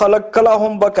کونسلونو خلک کله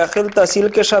هم بکاخیل تحصیل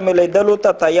کې شاملېدلو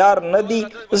ته تیار نه دي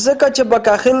ځکه چې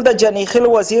بکاخیل د جنیخیل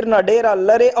وزیر نه ډیره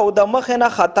لرې او د مخې نه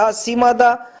خطا سیمه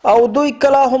ده او دوی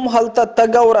کله هم هلته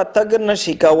تګ او راتګ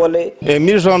نشي کولی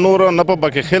میرزا نور نه په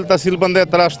بکاخیل تحصیل باندې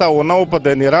اعتراض شته او نه په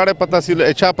د نیراړې په تحصیل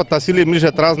اچا په تحصیل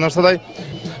میرزا اعتراض نشته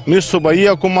دی میرزا صوبایي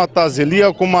حکومت ته ضلعي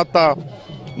حکومت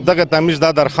ته دغه ته میرزا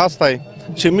دا درخواست دی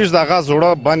چې میرزا دغه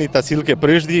زوړه باني تحصیل کې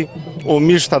پرېږدي او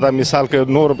میشته د مثال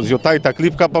کې نور زیاتای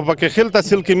تکلیف کا په بکاخیل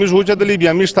تحصیل کې میش وجدلی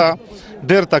بیا میشته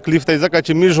ډېر تکلیف دی ځکه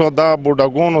چې میش دا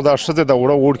بوډاګونو دا ښځې د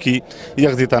وړه وړ کې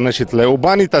یخ دي ته نشي تللی او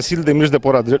باني تحصیل د میش د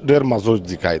پوره ډېر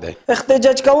مزوج ځای دی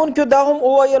احتجاج کوونکو دا هم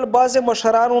وویل بعضې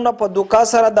مشرانو نه په دوکا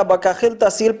سره د بکاخیل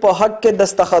تحصیل په حق کې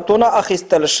دستخطونه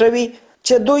اخیستل شوي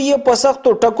چې دوی یې په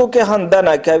سختو ټکو کې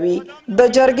هندنه کوي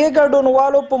د جرګې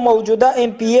ګډونوالو په موجوده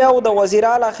MPA او د وزیر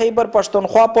اعلی خیبر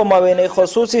پښتونخوا په معاون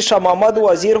خصوصي شاه محمد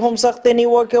وزیر هم سختې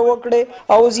نیوکې وکړې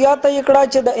او زیاته یې کړه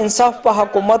چې د انصاف په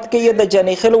حکومت کې یې د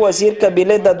جنیخیل وزیر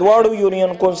قبیله د دواړو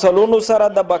یونین کونسلونو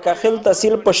سره د بکاخیل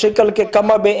تحصیل په شکل کې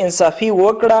کمه بې انصافي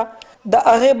وکړه د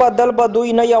هغې بدل به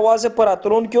دوی نه یوازې په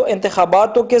راتلونکو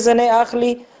انتخاباتو کې ځنې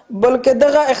اخلي بلکې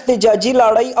دغه احتجاجي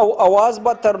لړۍ او اواز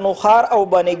به تر نوخار او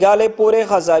بنګالې پورې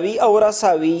غځاوي او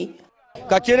رساوي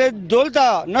کچېرې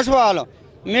دولته نشوال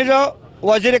میر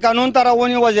وزیر قانون ته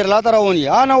راونی وزیر الله ته راونی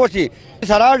نه وشي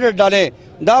سراج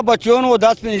ډالې دا بچیونو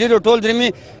دا سپینځیرو ټول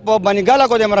درمي په بنګاله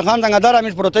کو د عمران خان څنګه دره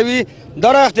مش پروتوي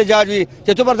دره احتجاج وي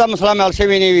چې تو پر د مسلمان حل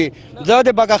شوی نه وي زه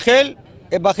د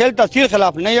بکاخیل تحصیل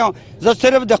خلاف نه یم زه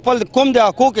صرف د خپل کوم د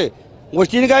حقوق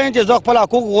غوښتنې کوم چې زه خپل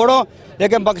حقوق غواړم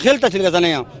لیکن بکاخیل تحصیل کې نه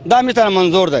یم دا مې سره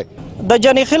منظور دی د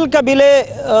جنیخیل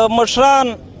قبیله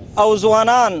مشران او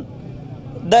ځوانان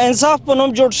د انصاف په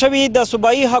نوم جوړ شوي د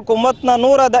صوبایي حکومت نه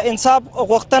نوره د انصاف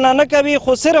غوښتنه نه کوي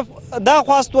خو صرف دا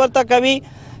خواست ورته کوي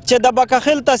چې د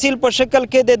بکاخیل تحصیل په شکل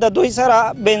کې د دوی سره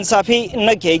بې انصافي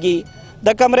نه کیږي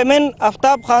د کمرمن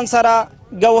آفتاب خان سره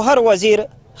گوهر وزیر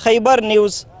خیبر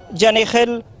نیوز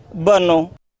جنیخیل بنو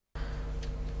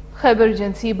खैबर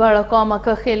एजेंसी बड़ा कौमा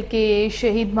का खेल के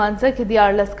शहीद मानसा के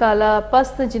दियार लस्काला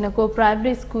पस्त जिनको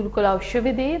प्राइमरी स्कूल कोलाव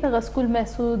शविदे दगा स्कूल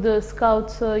महसूद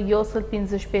स्काउट्स योसल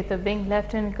पिंजश पेत बिंग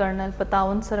लेफ्टिनेंट कर्नल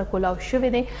पतावन सर कोलाव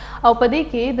शविदे और पदे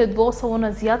के द 200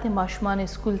 नजियात माशमान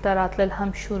स्कूल तरातल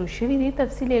हम शुरू शविदे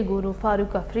तफसील गुरु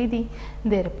फारूक अफरीदी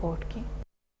दे रिपोर्ट की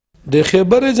د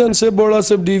خیبر ایجنسی بوړا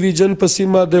سب ډیویژن په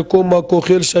سیمه د کوما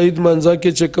کوخیل شهید منځا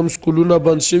کې چې کوم سکولونه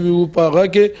بند شوي وو په هغه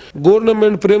کې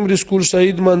ګورنمنت پرایمري سکول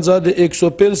شهید منځا د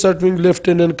 165 وینګ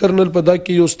لیفټیننټ کرنل په دا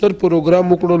کې یو ستر پروګرام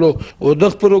وکړلو او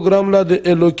دغه پروګرام لا د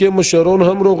الوکي مشرون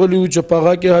هم راغلي وو چې په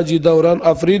هغه کې حاجی دوران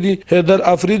افریدي حیدر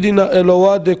افریدي نه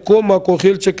الوا د کوما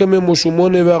کوخیل چې کوم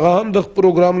مشمونه وغه هم د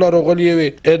پروګرام لا راغلي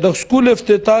وي د سکول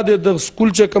افتتاح د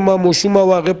سکول چې کوم مشومه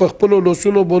واغه په خپل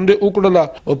لوسونو باندې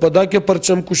وکړه او په دا کې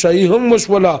پرچم کوشای هم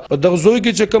مشوله په دغه زوی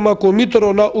کې چې کومه قومي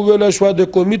ترونه اوویل شو د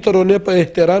قومي ترونه په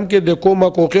احترام کې د کومه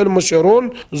کوخیل مشرون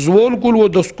ځوان کول و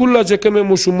د سکول لا چې کومه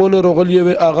مشمونه راغلي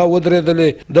وي هغه ودرېدل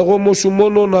دغه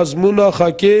مشمونو نظمونه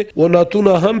خاکه و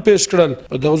ناتونه هم پیش کړل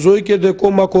په دغه زوی کې د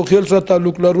کومه کوخیل سره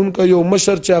تعلق لرونکو یو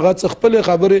مشر چې هغه خپل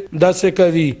خبره داسې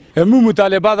کوي مو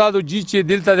مطالبه دا چې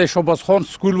دلته د شوباز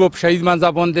خان سکول و شهید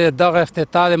منځ باندې دغه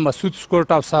افتتاح مسعود سکول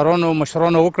افسرانو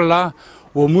مشرانو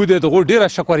وکړه و مو دغه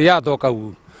ډیره شکریات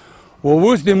وکړو و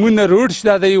اوس د مون روډ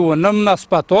شته دی و نم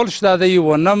هسپتال شته دی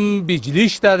و نم بجلی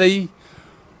شته دی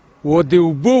و د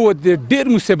اوبو و د ډېر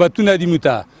مصیبتونه دي موږ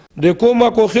ته د کوما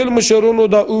کوخیل مشرونو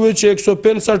دا وویل چې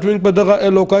 165 وینګ په دغه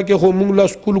علاقه کې خو موږ لا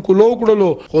سکول کولو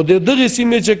کړلو خو د دغه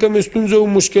سیمې چې کوم ستونزې او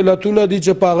مشکلاتونه دي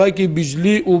چې په هغه کې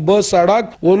بجلی اوبه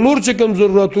سړک او نور چې کوم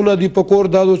ضرورتونه دي په کور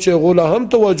دادو چې غوله هم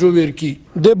توجه ورکړي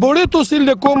د بوړې تحصیل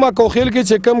د کوما کوخیل کې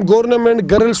چې کوم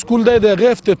ګورنمنت ګرل سکول دی د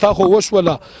هغې افتتاح خو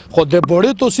وشوله خو د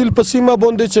بوړې تحصیل په سیمه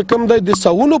باندې چې کوم دی د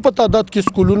سوونو په تعداد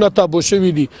کې سکولونه تابو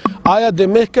شوي دي آیا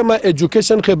د محکمه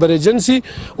ایجوکیشن خیبر ایجنسي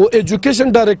او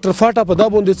ایجوکیشن ډایرکټر فاټا په دا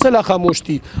باندې څه لا خاموش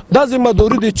دي دا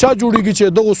ذمہداري د چا جوړیږي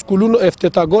چې دغه سکولونو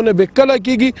افتتاحګانې به کله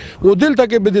کیږي او دلته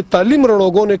کې به د تعلیم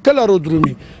رڼاګانې کله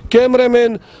رودرومي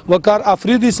کیمرامین وقار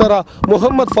افریدي سره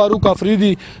محمد فاروق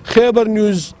افریدي خیبر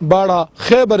نیوز باړه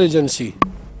خیبر ایجنسي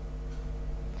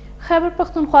خیبر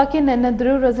پختونخوا کې نن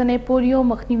درې ورځې پولیو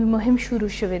مخنیوي مهم شروع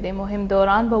شوی دی مهم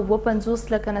دوران به 50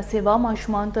 لکه نه سیوا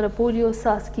ماشومان ته پولیو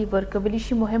ساسکي ورکولی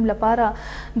شي مهم لپاره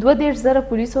 2,000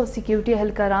 پولیس او سکیورټي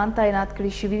اهلکاران تعینات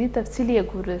کړي شوي دي تفصیلي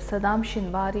ګورو صدام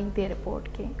شینواری د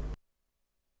رپورټ کې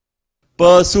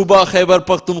په صوبه خیبر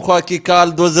پختونخوا کې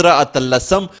کال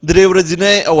 2013 درې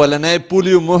ورځنی اولنی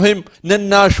پولیو مهم نن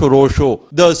نه شروع شو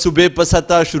د صوبې په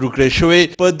سطحه شروع کړی شوی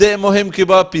په دې مهم کې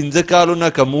به 15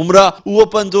 کالونه کم عمره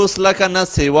 50 لکه نه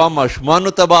سیوا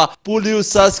ماشومانو ته به پولیو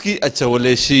ساسکي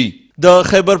اچولی شي د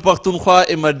خیبر پختونخوا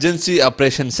ایمرجنسي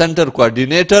اپریشن سنټر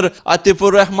کوارډینیټر عاطف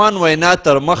الرحمن وینا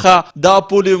تر مخه دا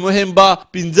پولیو مهم به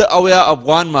 15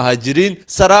 افغان مهاجرین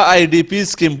سره آی ډي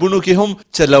پیز کیمپونو کې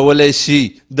هم چلولی شي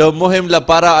د مهم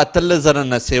لپاره 18,000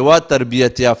 نه سیوا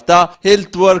تربیت یافته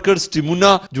هیلث ورکرز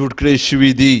ټیمونه جوړ کړی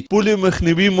شوي دي پولیو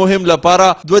مخنیوي مهم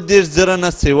لپاره 2,000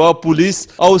 نه سیوا پولیس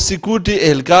او سکیورټي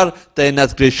اهلکار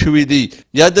تعینات کړی شوي دي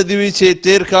یاد دې وي چې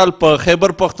تیر کال په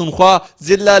خیبر پختونخوا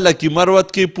ضلع لکی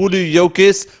مروت کې پولیو یو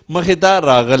کیس مخې ته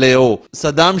راغلی و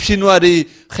صدام شینواری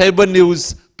خیبر نیوز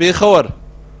پیښور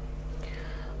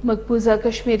مقبوضه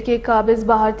کشمیر کې قابض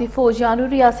بھارتی فوجیانو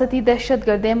ریاستی دہشت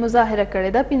گردۍ مظاهره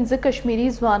کړې ده 15 کشمیری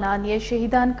ځوانان یې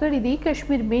شهیدان کړي دي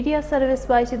کشمیر میډیا سروس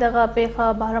وایي چې دغه پیښه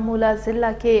بارهمولا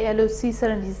ضلع کې LOC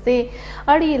سره نږدې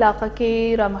اړي علاقه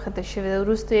کې رامخته شوې ده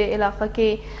وروسته علاقه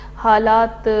کې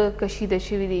حالات کشیده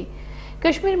شوي دي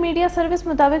کشمیر میډیا سروس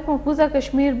مطابق مقبوضه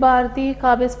کشمیر بھارتی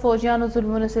قابض فوجیانو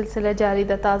ظلمونو سلسله جاری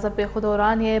ده تازه پیښو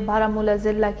دوران یې بارهمولا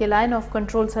ضلع کې لاین آف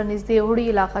کنټرول سره نږدې وړي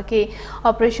علاقه کې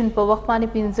اپریشن په وخت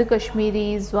باندې 15 کشمیری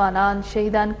ځوانان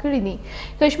شهیدان کړي دي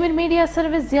کشمیر میډیا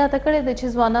سروس زیاته کړې ده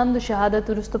چې ځوانانو د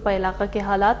شهادت وروسته په علاقه کې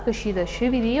حالات کشیده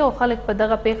شوي دي او خلک په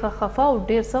دغه پیښه خفه او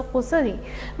ډیر سخت غوسه دي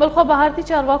بلخو بھارتی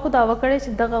چارواکو دعوه کړې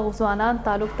چې دغه ځوانان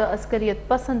تعلق د عسکریت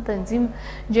پسند تنظیم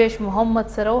جیش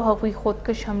محمد سره او هغوی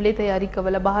خودکش حملې تیاری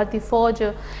کوله بھارتی فوج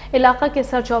علاقہ کے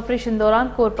سرچ آپریشن دوران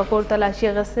کور پکور تلاشی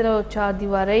اخیستل او چار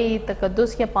دیواری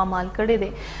تقدس کې پامال کړی دی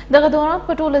دغه دوران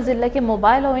په ټوله ضلع کې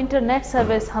موبایل او انټرنیټ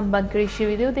سروس هم بند کړی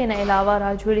شوي دي د نه علاوه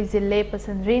راجوړي ضلع په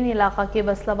سندرین علاقہ کې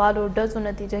وسلوالو ډزو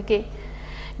نتیجه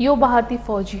کې یو بھارتی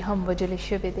فوجي هم وژل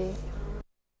شوی دی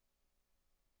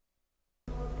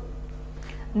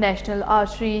نیشنل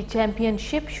آرچری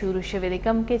چیمپئنشپ شروع شوی دی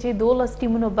کم کې چې 12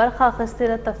 ټیمونو برخه اخیستې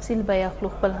ده تفصیل به یې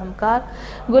خپل خپل همکار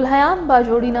ګلحیان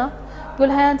باجوړي نه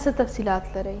ګلحیان څه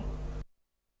تفصیلات لري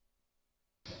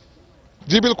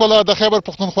جی بالکل د خیبر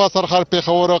پختونخوا سرحد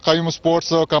پیښور قایم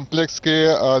سپورتس کمپلیکس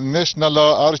کې نیشنل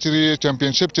آرچری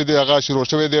چیمپئنشپ چې دی هغه شروع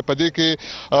شوی دی په دې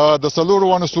کې د څلورو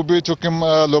ونو صوبې چې کوم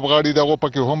لوبغاړي دغه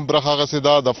پکې هم برخه اخیستې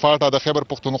ده د فاټا د خیبر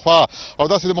پختونخوا او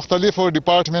داسې د مختلفو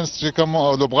ډپارټمنټس چې کوم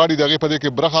لوبغاړي دغه په دې کې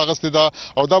برخه اخیستې ده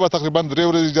او دا به تقریبا 3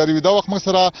 ورځې جاري وي دا وخت موږ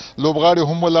سره لوبغاړي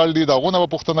هم ولاړ دي دغونه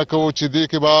به پوښتنه کوو چې دې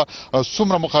کې به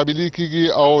څومره مقابلې کیږي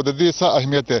او د دې څه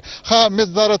اهمیت دی ښه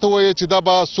مزدار ته وایي چې دا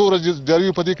به څو ورځې جاري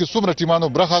وي په دې کې څومره ټیمانو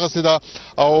برخه اخیستې ده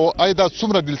او آیا دا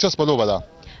څومره دلچسپه لوبه ده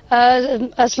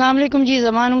السلام علیکم جی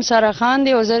زمان سارا خان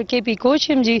دی او زر کې پی کوچ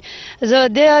هم جی زه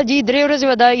د جی 3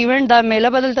 ورځې دا ایونت دا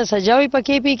میله بدل ته سجاوي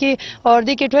پکې پی کې اور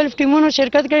د کې 12 ټیمونو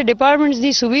شرکت کړي ډپارټمنټس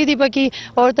دي صوبې دي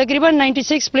پکې اور تقریبا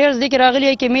 96 پلیئرز د کې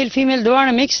راغلي کې میل فیمیل دوه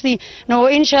مکس دي نو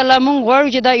ان شاء الله مونږ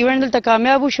غواړو چې دا ایونت ته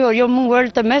کامیاب وشي او یو مونږ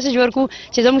ورلد ته میسج ورکو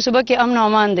چې زموږ صوبه کې امن او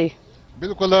امان دی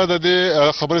بالکل د دې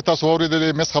خبرې تاسو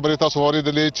واورېدلې مس خبرې تاسو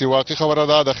واورېدلې چې واقعي خبره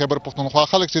ده د خیبر پختونخوا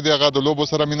خلک چې دی هغه د لوبو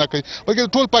سره مینه کوي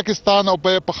بلکې ټول پاکستان او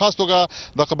په خاص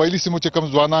توګه د قبایلي سیمو چې کوم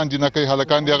ځوانان دي نه کوي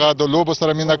هلکان دی هغه د لوبو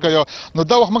سره مینه کوي نو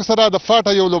دا وخت موږ سره د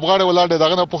فاټا یو لوبغاړی ولاړ دی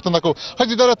دغه نه پوښتنه کوو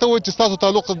حاجي دا راته وایي چې تاسو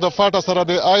تعلق د فاټا سره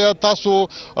دی آیا تاسو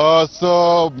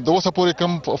د اوسه پورې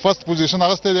کوم فرست پوزیشن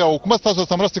اخیستی دی او کومه تاسو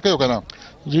سره مرسته کوي که نه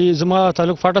جی زما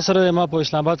تعلق فاټا سره ما په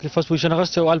اسلام آباد کې فرست پوزیشن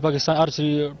اغسته او آل پاکستان آرچری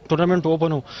ټورنمنت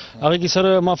اوپن وو هغه کې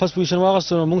سره ما فرست پوزیشن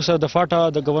واغسته موږ سره د فاټا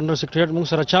د گورنر سیکریټریټ موږ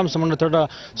سره چام سمند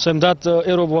ترډه سمدات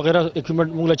ایرو وغیرہ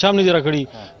اکوپمنٹ موږ له چام نه دی راکړي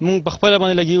موږ په خپل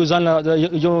باندې لګي ځان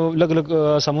یو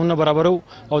لګ سمونه برابرو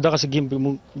او دغه گیم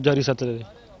موږ جاری ساتل دي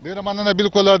ډیره مننه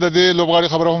بالکل د دې لوبغاړي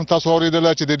خبره هم تاسو اوریدله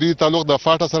چې د دې تعلق د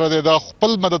فاټا سره دی د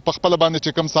خپل مدد په خپل باندې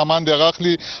چې کوم سامان دی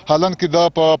غاخلي حالان کې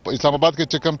د اسلام آباد کې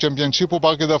چې کوم چمپionship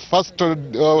په کې د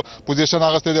فرست پوزیشن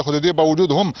اغسته دی خو د دې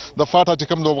باوجود هم د فاټا چې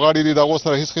کوم لوبغاړي دي دغه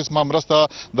سره هیڅ قسمه مرسته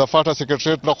د فاټا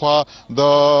سیکریټریټ لخوا د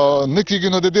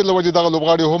نکیږي نو د دې لوجه دغه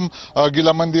لوبغاړي هم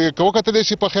ګیلمندي کوکتل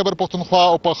شي په خیبر پښتونخوا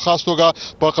او په خاص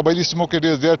توګه په قبایلی سیمو کې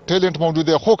ډېر زیات ټیلنټ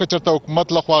موجود دی خو که چېرته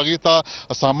حکومت لخوا هغې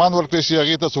ته سامان ورکړی شي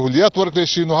هغې ته سهولیات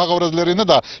ورکړی شي نو هغه ورځ لري نه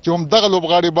ده چې هم دغه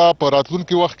لوبغاړي به په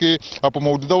راتلونکي وخت کې په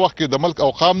موجوده وخت کې د ملک او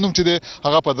قام نوم چې دی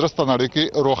هغه په درسته نړۍ کې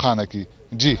روښانه کړي.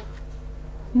 جی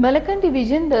ملکن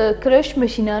ډیویژن د کرش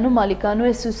ماشینانو مالکانو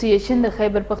اسوسییشن د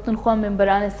خیبر پښتونخوا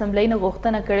ممبران اسمبلی نه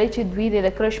غوښتنه کړې چې دوی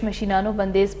د کرش ماشینانو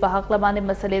بندیز په حق باندې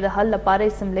مسلې د حل لپاره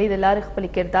اسمبلی د لارې خپل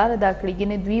کردار ادا کړي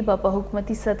ګنې دوی په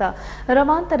حکومتي سطح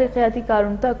روان ترقیاتي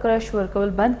کارونو ته کرش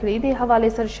ورکول بند کړي د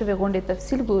حوالې سره شوې غونډې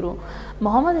تفصیل ګورو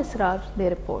محمد اسرار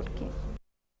د رپورټ کې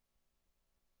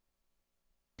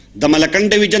د ملکن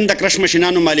ډیویژن د کرش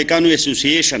ماشینانو مالکانو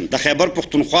اسوسییشن د خیبر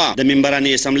پښتونخوا د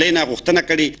ممبرانې اسمبلی نه غوښتنه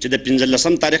کړې چې د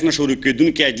 15 تاریخ نه شروع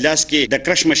کېدونکي اجلاس کې د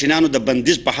کرش ماشینانو د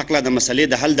بندیز په حق د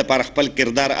مسلې د حل لپاره خپل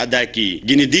کردار ادا کړي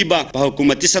ګینې دوی به په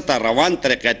حکومتي سطح روان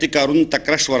ترقیاتي کارونو ته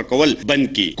کرش ورکول بند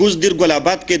کړي. کوز دیر ګل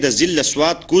آباد کې د ضلع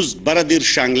سوات کوز بردیر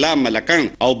شانګلا ملکن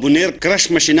او بنیر کرش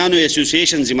ماشینانو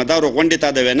اسوسییشن ذمہ دارو غونډې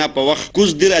ته د وینا په وخت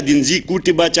کوز دیر ادینزي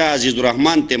کوټي باچا عزیز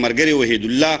الرحمن تیمرګری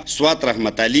وحید الله سوات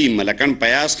رحمت علي ملکن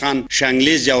پیاس خان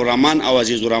شانګلیز جاو رحمان او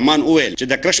عزیز الرحمن وویل چې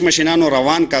د کرش ماشینانو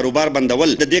روان کاروبار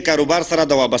بندول د دې کاروبار سره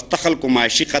د وابسته خلکو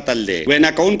معاشي قتل دی. وینا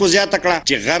کوونکو زیاته کړه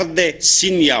چې غرد دی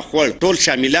سین یا خوړ ټول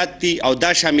شاملات دي او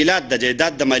دا شاملات د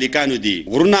جایداد د مالکانو دي.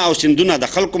 غرونه او سندونه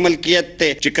د خلکو ملکیت ته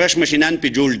چې کرش ماشینان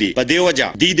په جوړ دي. په دې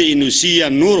وجه د انوسی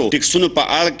یا نورو ټیکسونو په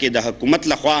اړه کې د حکومت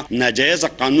لخوا ناجایز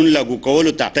قانون لاګو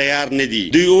کولو ته تیار نه دي.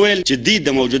 دوی وویل چې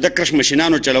د موجوده کرش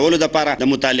ماشینانو چلولو لپاره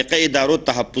د متعلقه ادارو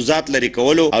تحفظات لري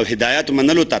کولو او هدایت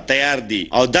منلو ته تیار دي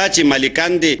او دا چې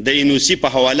مالکان دي د انوسی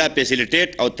په حواله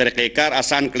فیسیلیټیټ او طریقې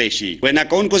آسان کړی شي. وینا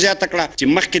کوونکو زیاته کړه چې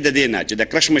مخکې د دې نه چې د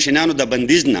کرش ماشینانو د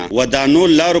بندیز نه ودانو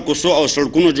لارو کوڅو او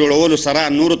سړکونو جوړولو سره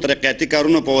نورو ترقیاتي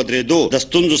کارونو په ودرېدو د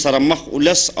ستونزو سره مخ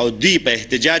ولس او دوی په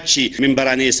احتجاج شي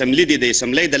ممبرانې اسمبلی د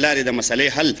اسمبلی د لارې د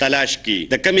مسلې حل تلاش کړي.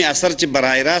 د کمې اثر چې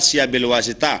برای راست یا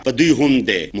بالواسطه په دوی هم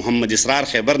دی. محمد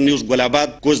اسرار خیبر نیوز ګل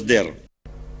آباد کوزدر.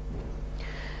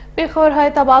 پیښور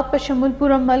حیات آباد په شمول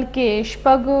پوره ملک کې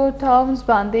شپږو ټاونز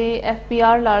باندې اف پی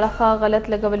آر لاړخه غلط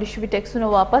لګول شوي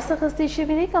ټیکسونه واپس اخیستي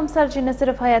شوي دي کوم سر چې نه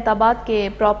صرف حیات آباد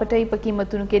کې پراپرټۍ په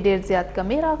قیمتونو کې ډیر زیات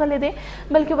کمی راغلی دی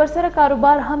بلکې ورسره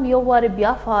کاروبار هم یو وارې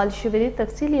بیا فعال شوی دی.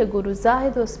 تفصیل یې ګورو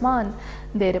زاهد عثمان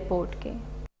د رپورټ کې.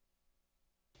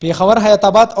 پیښور حیات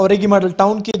آباد او ریګي ماډل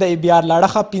ټاون کې د ای بی آر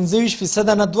لاړخه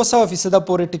 25% نه 200%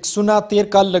 پورې ټیکسونه تیر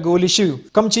کال لګولي شوي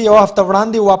کوم چې یو هفته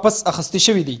وړاندې واپس اخیستي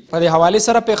شوي دي. په دې حوالې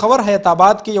سره پیښور حیات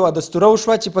آباد کې یوه دستوره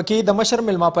وشوه چې پکې د مشر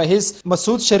میلمه په حیث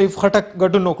مسعود شریف خټک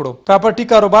ګډون وکړو. پراپرټي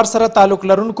کاروبار سره تعلق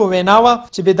لرونکو وینا وه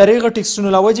چې بې دریغه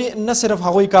ټیکسونو له وجې نه صرف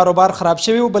هغوی کاروبار خراب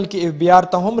شوي و بلکې اف بی آر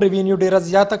ته هم ریوینیو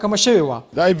ډېره زیاته کمه شوې وه.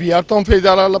 د ای بی آر ته هم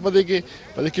فایده راغله په دې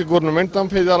کې ګورنمنټ ته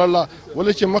هم فایده راغله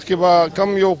ولې چې مخکې به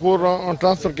کم یو کور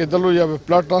ټرانسفر کېدلو یا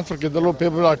پلاټ ټرانسفر کېدلو په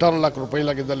 18 لک روپۍ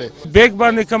لګېدلې. بیگ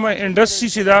باندې کومه انډسټري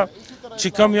چې ده چې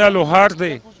کم یا لوهار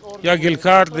دی یا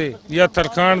ګلکار دی یا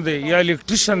ترکان دی یا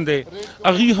الیکټریشن دی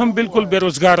هغوی هم بالکل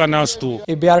بېروزګاره ناست وو.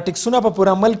 ای بی آر ټیکسونه په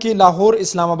پوره ملک کې لاهور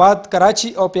اسلام آباد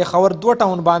کراچي او پیښور 2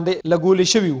 ټاون باندې لګولي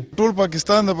شوي وو. ټول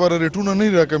پاکستان دپاره ریټونه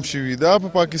نه راکم شوي دا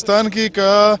په پاکستان کې که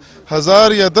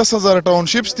 1000 یا 10,000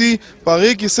 ټاونشپس دي په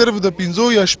هغې کې صرف د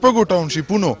 5 یا 6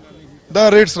 ټاونشپونو دا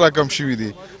ریټس راکم شوي دي.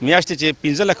 میاشتې چې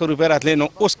 15 لک روپۍ راتلې نو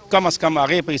اوس کم از کم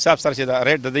هغې په حساب سره چې دا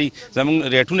ریټ د دوی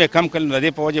زموږ ریټونه کم کړل نو د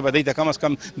دې په وجې به دوی ته کم از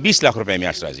کم 20 لک روپۍ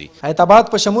میاشت راځي. حیات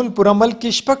آباد په شمول پوره ملک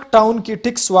کې 6 ټاون کې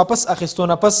ټیکس واپس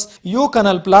اخیستو نه پس یو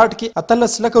کنل پلاټ کې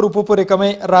 18 لک روپو پورې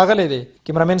کمی راغلی دی.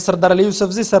 کیمرامین سردار علي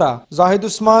یوسفزي سره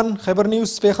زاهد عثمان خیبر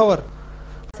نیوز پیښور.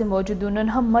 موجودو نن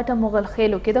هم مټه مغل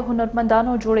خیلو کې د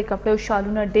هنرمندانو جوړې کپړې او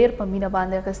شالونه ډیر په مینه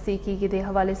باندې اخیستې کیږي. د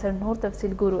حوالې سره نور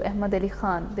تفصیل ګورو احمد علي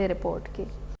خان د رپورټ کې.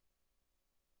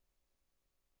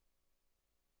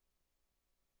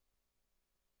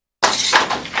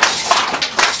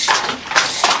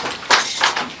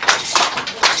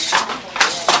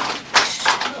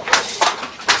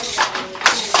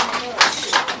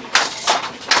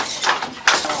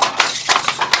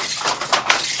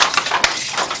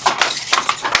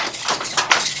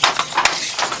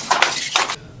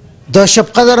 د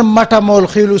شبقدر مټه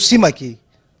مولخیلو سیمه کې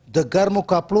د ګرمو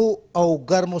کپړو او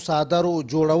ګرمو څادرو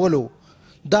جوړولو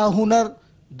دا هنر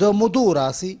د مودو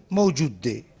راسي موجود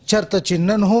دی، چرته چې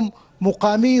نن هم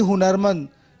مقامی هنرمند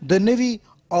د نوي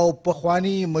او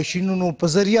پخواني ماشینونو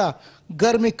په ذریعه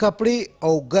ګرمې کپړې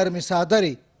او ګرمې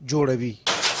څادرې جوړوي.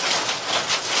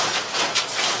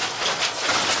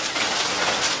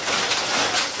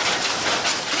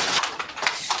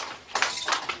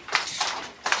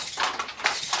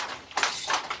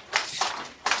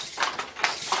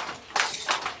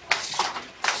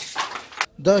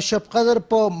 د شبقدر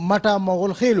په مټه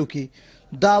مغل خیلو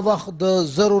کې دا وخت د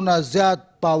زرو نه زیات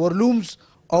پاورلومز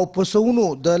او په سونو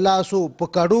د لاسو په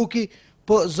کاډو کې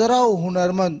په زراو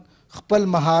هنرمند خپل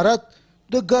مهارت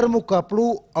د ګرمو کپړو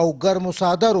او ګرمو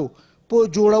څادرو په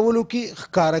جوړولو کې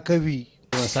ښکاره کوي.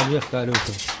 څلوېښت کالو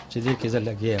کې چې دې کې زه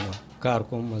لګیا یم، کار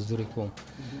کوم، مزدوري کوم.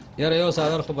 یاره یو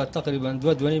څادر خو به تقریبا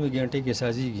 2-2.5 غنټې کې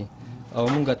سازیږي او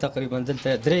موږ تقریبا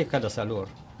دلته 3 کاله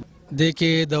څلور دې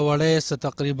کې د وړۍ څه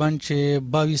تقریبا چې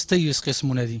 22-23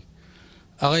 قسمونه دي،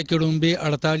 هغه کې ډومبې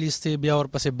 48 دی، بیا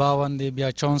ورپسې 52 دی،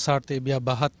 بیا 64 دی، بیا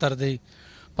 72 دی.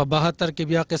 په 72 کې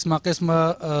بیا قسمه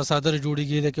څادر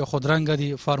جوړیږي، د کې خودرنګه دي،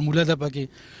 فارموله ده پکې.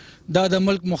 دا د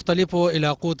ملک مختلفو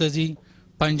علاقو ته ځي،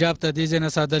 پنجاب ته دې ځای نه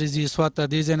څادرې ځي، سوات ته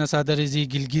دې ځای نه څادرې ځي،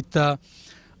 ګلګیت ته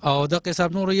او دغه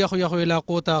حساب نورو یخو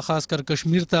علاقو ته، خاص کر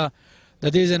کشمیر ته د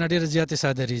دې ځای نه ډېرې زیاتې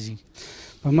څادرې ځي.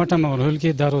 په مټه مغلول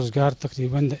کې دا روزګار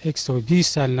تقریبا د 120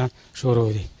 سال نه شروع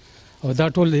دی او دا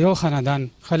ټول د یو خاندان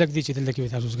خلک دي چې دلته کې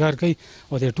دا روزګار کوي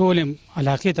او د ټول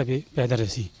علاقې ته پیدا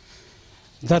رسي.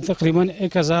 دا تقریبا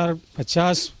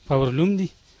 1050 پاورلوم دي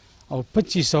او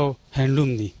 2500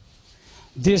 هینډلوم دي.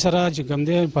 دې سره چې کوم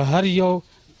دی په هر یو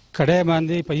کډی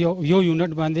باندې په یو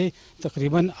یونټ باندې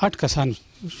تقریبا 8 کسان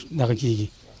دغه کېږي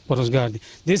په روزګار دي.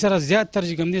 دې سره زیات تر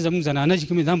چې کوم دی زموږ زنانه چې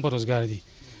کوم دي هم په روزګار دي.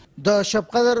 د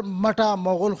شبقدر مټه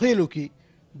مغل خیلو کې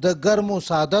د ګرمو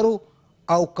څادرو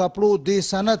او کپړو دې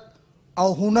صنعت او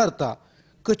هنر ته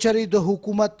که چېرې د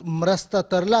حکومت مرسته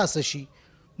ترلاسه شي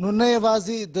نو نه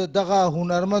یوازې د دغه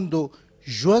هنرمندو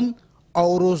ژوند او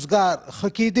روزګار ښه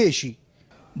کیدی شي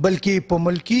بلکې په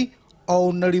ملکي او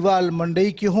نړیوال منډۍ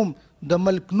کې هم د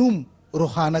ملک نوم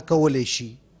روښانه کولی شي.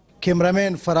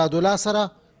 کیمرامین فراد الله سره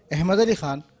احمد علي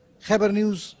خان، خیبر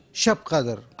نیوز،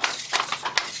 شبقدر.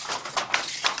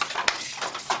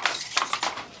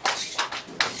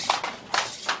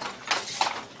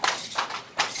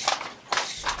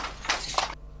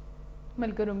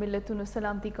 ملګرو ملتونو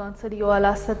سلامتي کونسل یو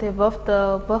اعلی سطحي وخت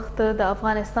د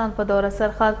افغانستان په دوره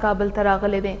سرحال کابل ته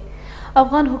راغلی دی.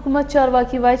 افغان حکومت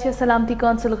چارواکي وایي چې سلامتي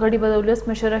کونسل غړي به د ولس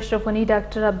مشر اشرف غني،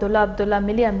 ډاکټر عبدالله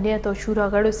ملي امنیت او شورا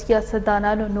غړو،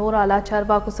 سیاستدانانو، نور اعلی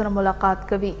چارواکو سره ملاقات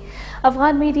کوي.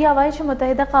 افغان میډیا وایي چې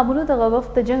متحده قومونو دغه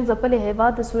وخت د جنګ ځپلي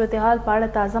هیواد د صورتحال په اړه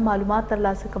تازه معلومات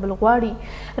ترلاسه کول غواړي.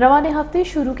 روانې هفتې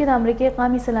شروع کې د امریکې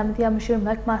قومي سلامتیا مشر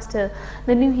مک ماسټر د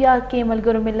نیویارک کې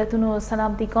ملګرو ملتونو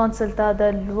سلامتي کونسل ته د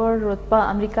لوړ رتبه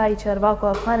امریکایي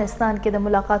چارواکو افغانستان کې د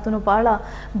ملاقاتونو په اړه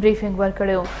بریفینګ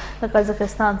ورکړی. د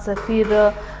قزاقستان سفیر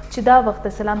چې دا وخت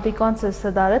د سلامتي کونسل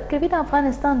صدارت کوي د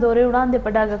افغانستان دورې وړاندې په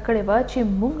ډاګه کړې وه چې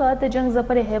موږ د جنګ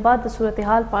ځپلي هیواد د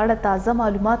صورتحال په اړه تازه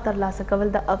معلومات ترلاسه کول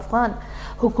د افغان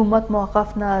حکومت موقف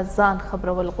نه ځان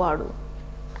خبرول غواړو.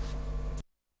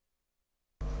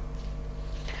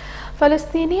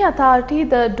 فلسطینی اتارټي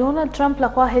د ډونالډ ټرمپ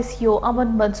لخوا هیڅ یو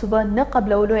امن منصوبه نه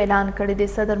قبلولو اعلان کړی دی.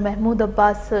 صدر محمود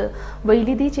عباس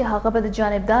ویلي دي چې هغه به د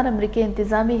جانبدار امریکې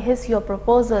انتظامي هیڅ یو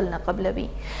پروپوزل نه قبلوي.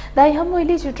 دا یې هم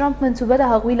ویلي چې ټرمپ منصوبه د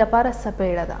هغوی لپاره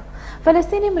سپېړه ده.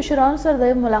 فلسطیني مشرانو سره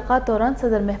د ملاقات دوران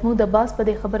صدر محمود عباس په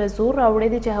دې خبره زور راوړی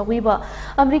دی چې هغوی به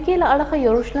امریکې له اړخه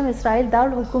یروشلم اسرائیل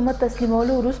دارالحکومت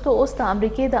تسلیمولو وروسته اوس د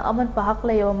امریکې د امن په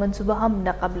هکله یوه منصوبه هم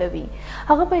نه قبلوي.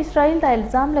 هغه په اسرائیل دا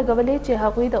الزام لګولی چې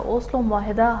هغوی د اوسلو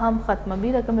معاهده هم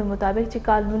ختموي. د کومې مطابق چې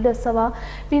کال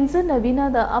 1995 نه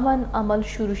د امن عمل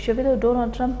شروع شوی د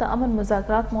ډونالډ ټرمپ د امن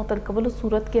مذاکرات معطل کولو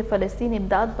صورت کې فلسطین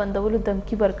امداد بندولو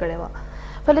دمکي ورکړې وه.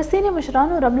 فلسطیني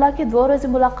مشرانو رمله کې 2 ورځې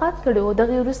ملاقات کړی و.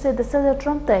 دغې وروسته د صدر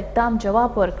ټرمپ ته اقدام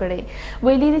جواب ورکړی.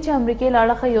 ویلي دي چې امریکې له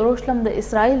اړخه یروشلم د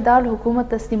اسرائیل دارالحکومت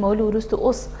تسلیمولو وروسته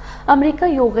اوس امریکا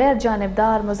یو غیر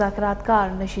جانبدار مذاکراتکار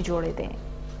نشي جوړېدی.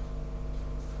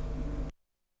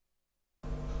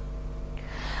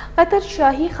 قطر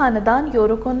شاهي خاندان یو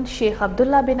رکن شیخ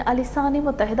عبدالله بن علي ثاني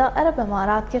متحده عرب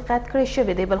امارات کې قید کړی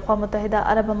شوی دی. بلخوا متحده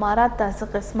عرب امارات داسې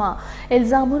قسمه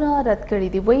الزامونه رد کړي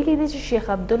دي. ویلي دي چې شیخ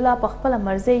عبدالله په خپله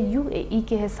مرضۍ UAE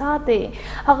کې حصار دی.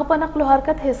 هغه په نقل و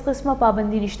حرکت هیڅ قسمه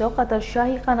پابندي نشته. قطر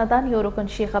شاهي خاندان یو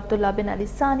رکن شیخ عبدالله بن علي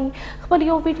ثاني خپل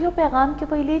یو ویډیو پیغام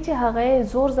کې ویلي چې هغه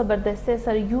زور زبردستۍ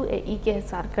سره UAE کې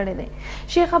حصار کړی دی.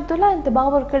 شیخ عبدالله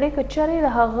انتباه ورکړی که چېرې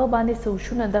د هغه باندې څه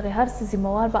وشونه دغې هر څه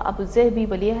ذمهوار به ابوظبي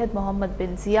ولیعهد محمد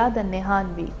بن زیاد النهان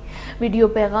وي. ویډیو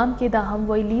پیغام کې دا هم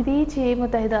ویلي دي چې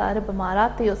متحده عرب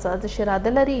امارات ته یو سازش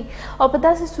اراده لري او په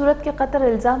داسې صورت کې قطر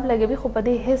الزام لګوي خو په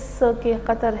دې هیڅ کې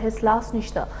قطر هیڅ لاس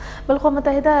نشته. بلخو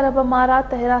متحده عرب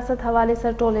امارات د حراست حوالې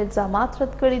سره ټول الزامات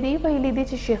رد کړي دي. ویلي دي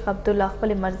چې شیخ عبدالله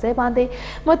خپلې مرضۍ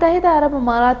باندې متحده عرب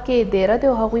امارات کې دیره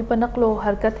دی او هغوی په نقل و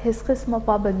حرکت هیڅ قسمه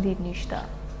پابندي نشته.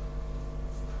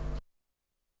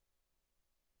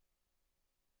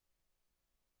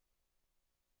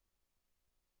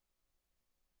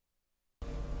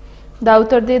 دا او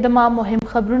تر دې دمه مهم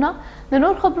خبرونه د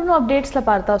نور خبرونو اپډیټس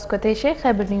لپاره تاسو کولی شئ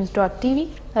خیبر نیوز .tv.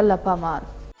 الله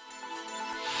پامان.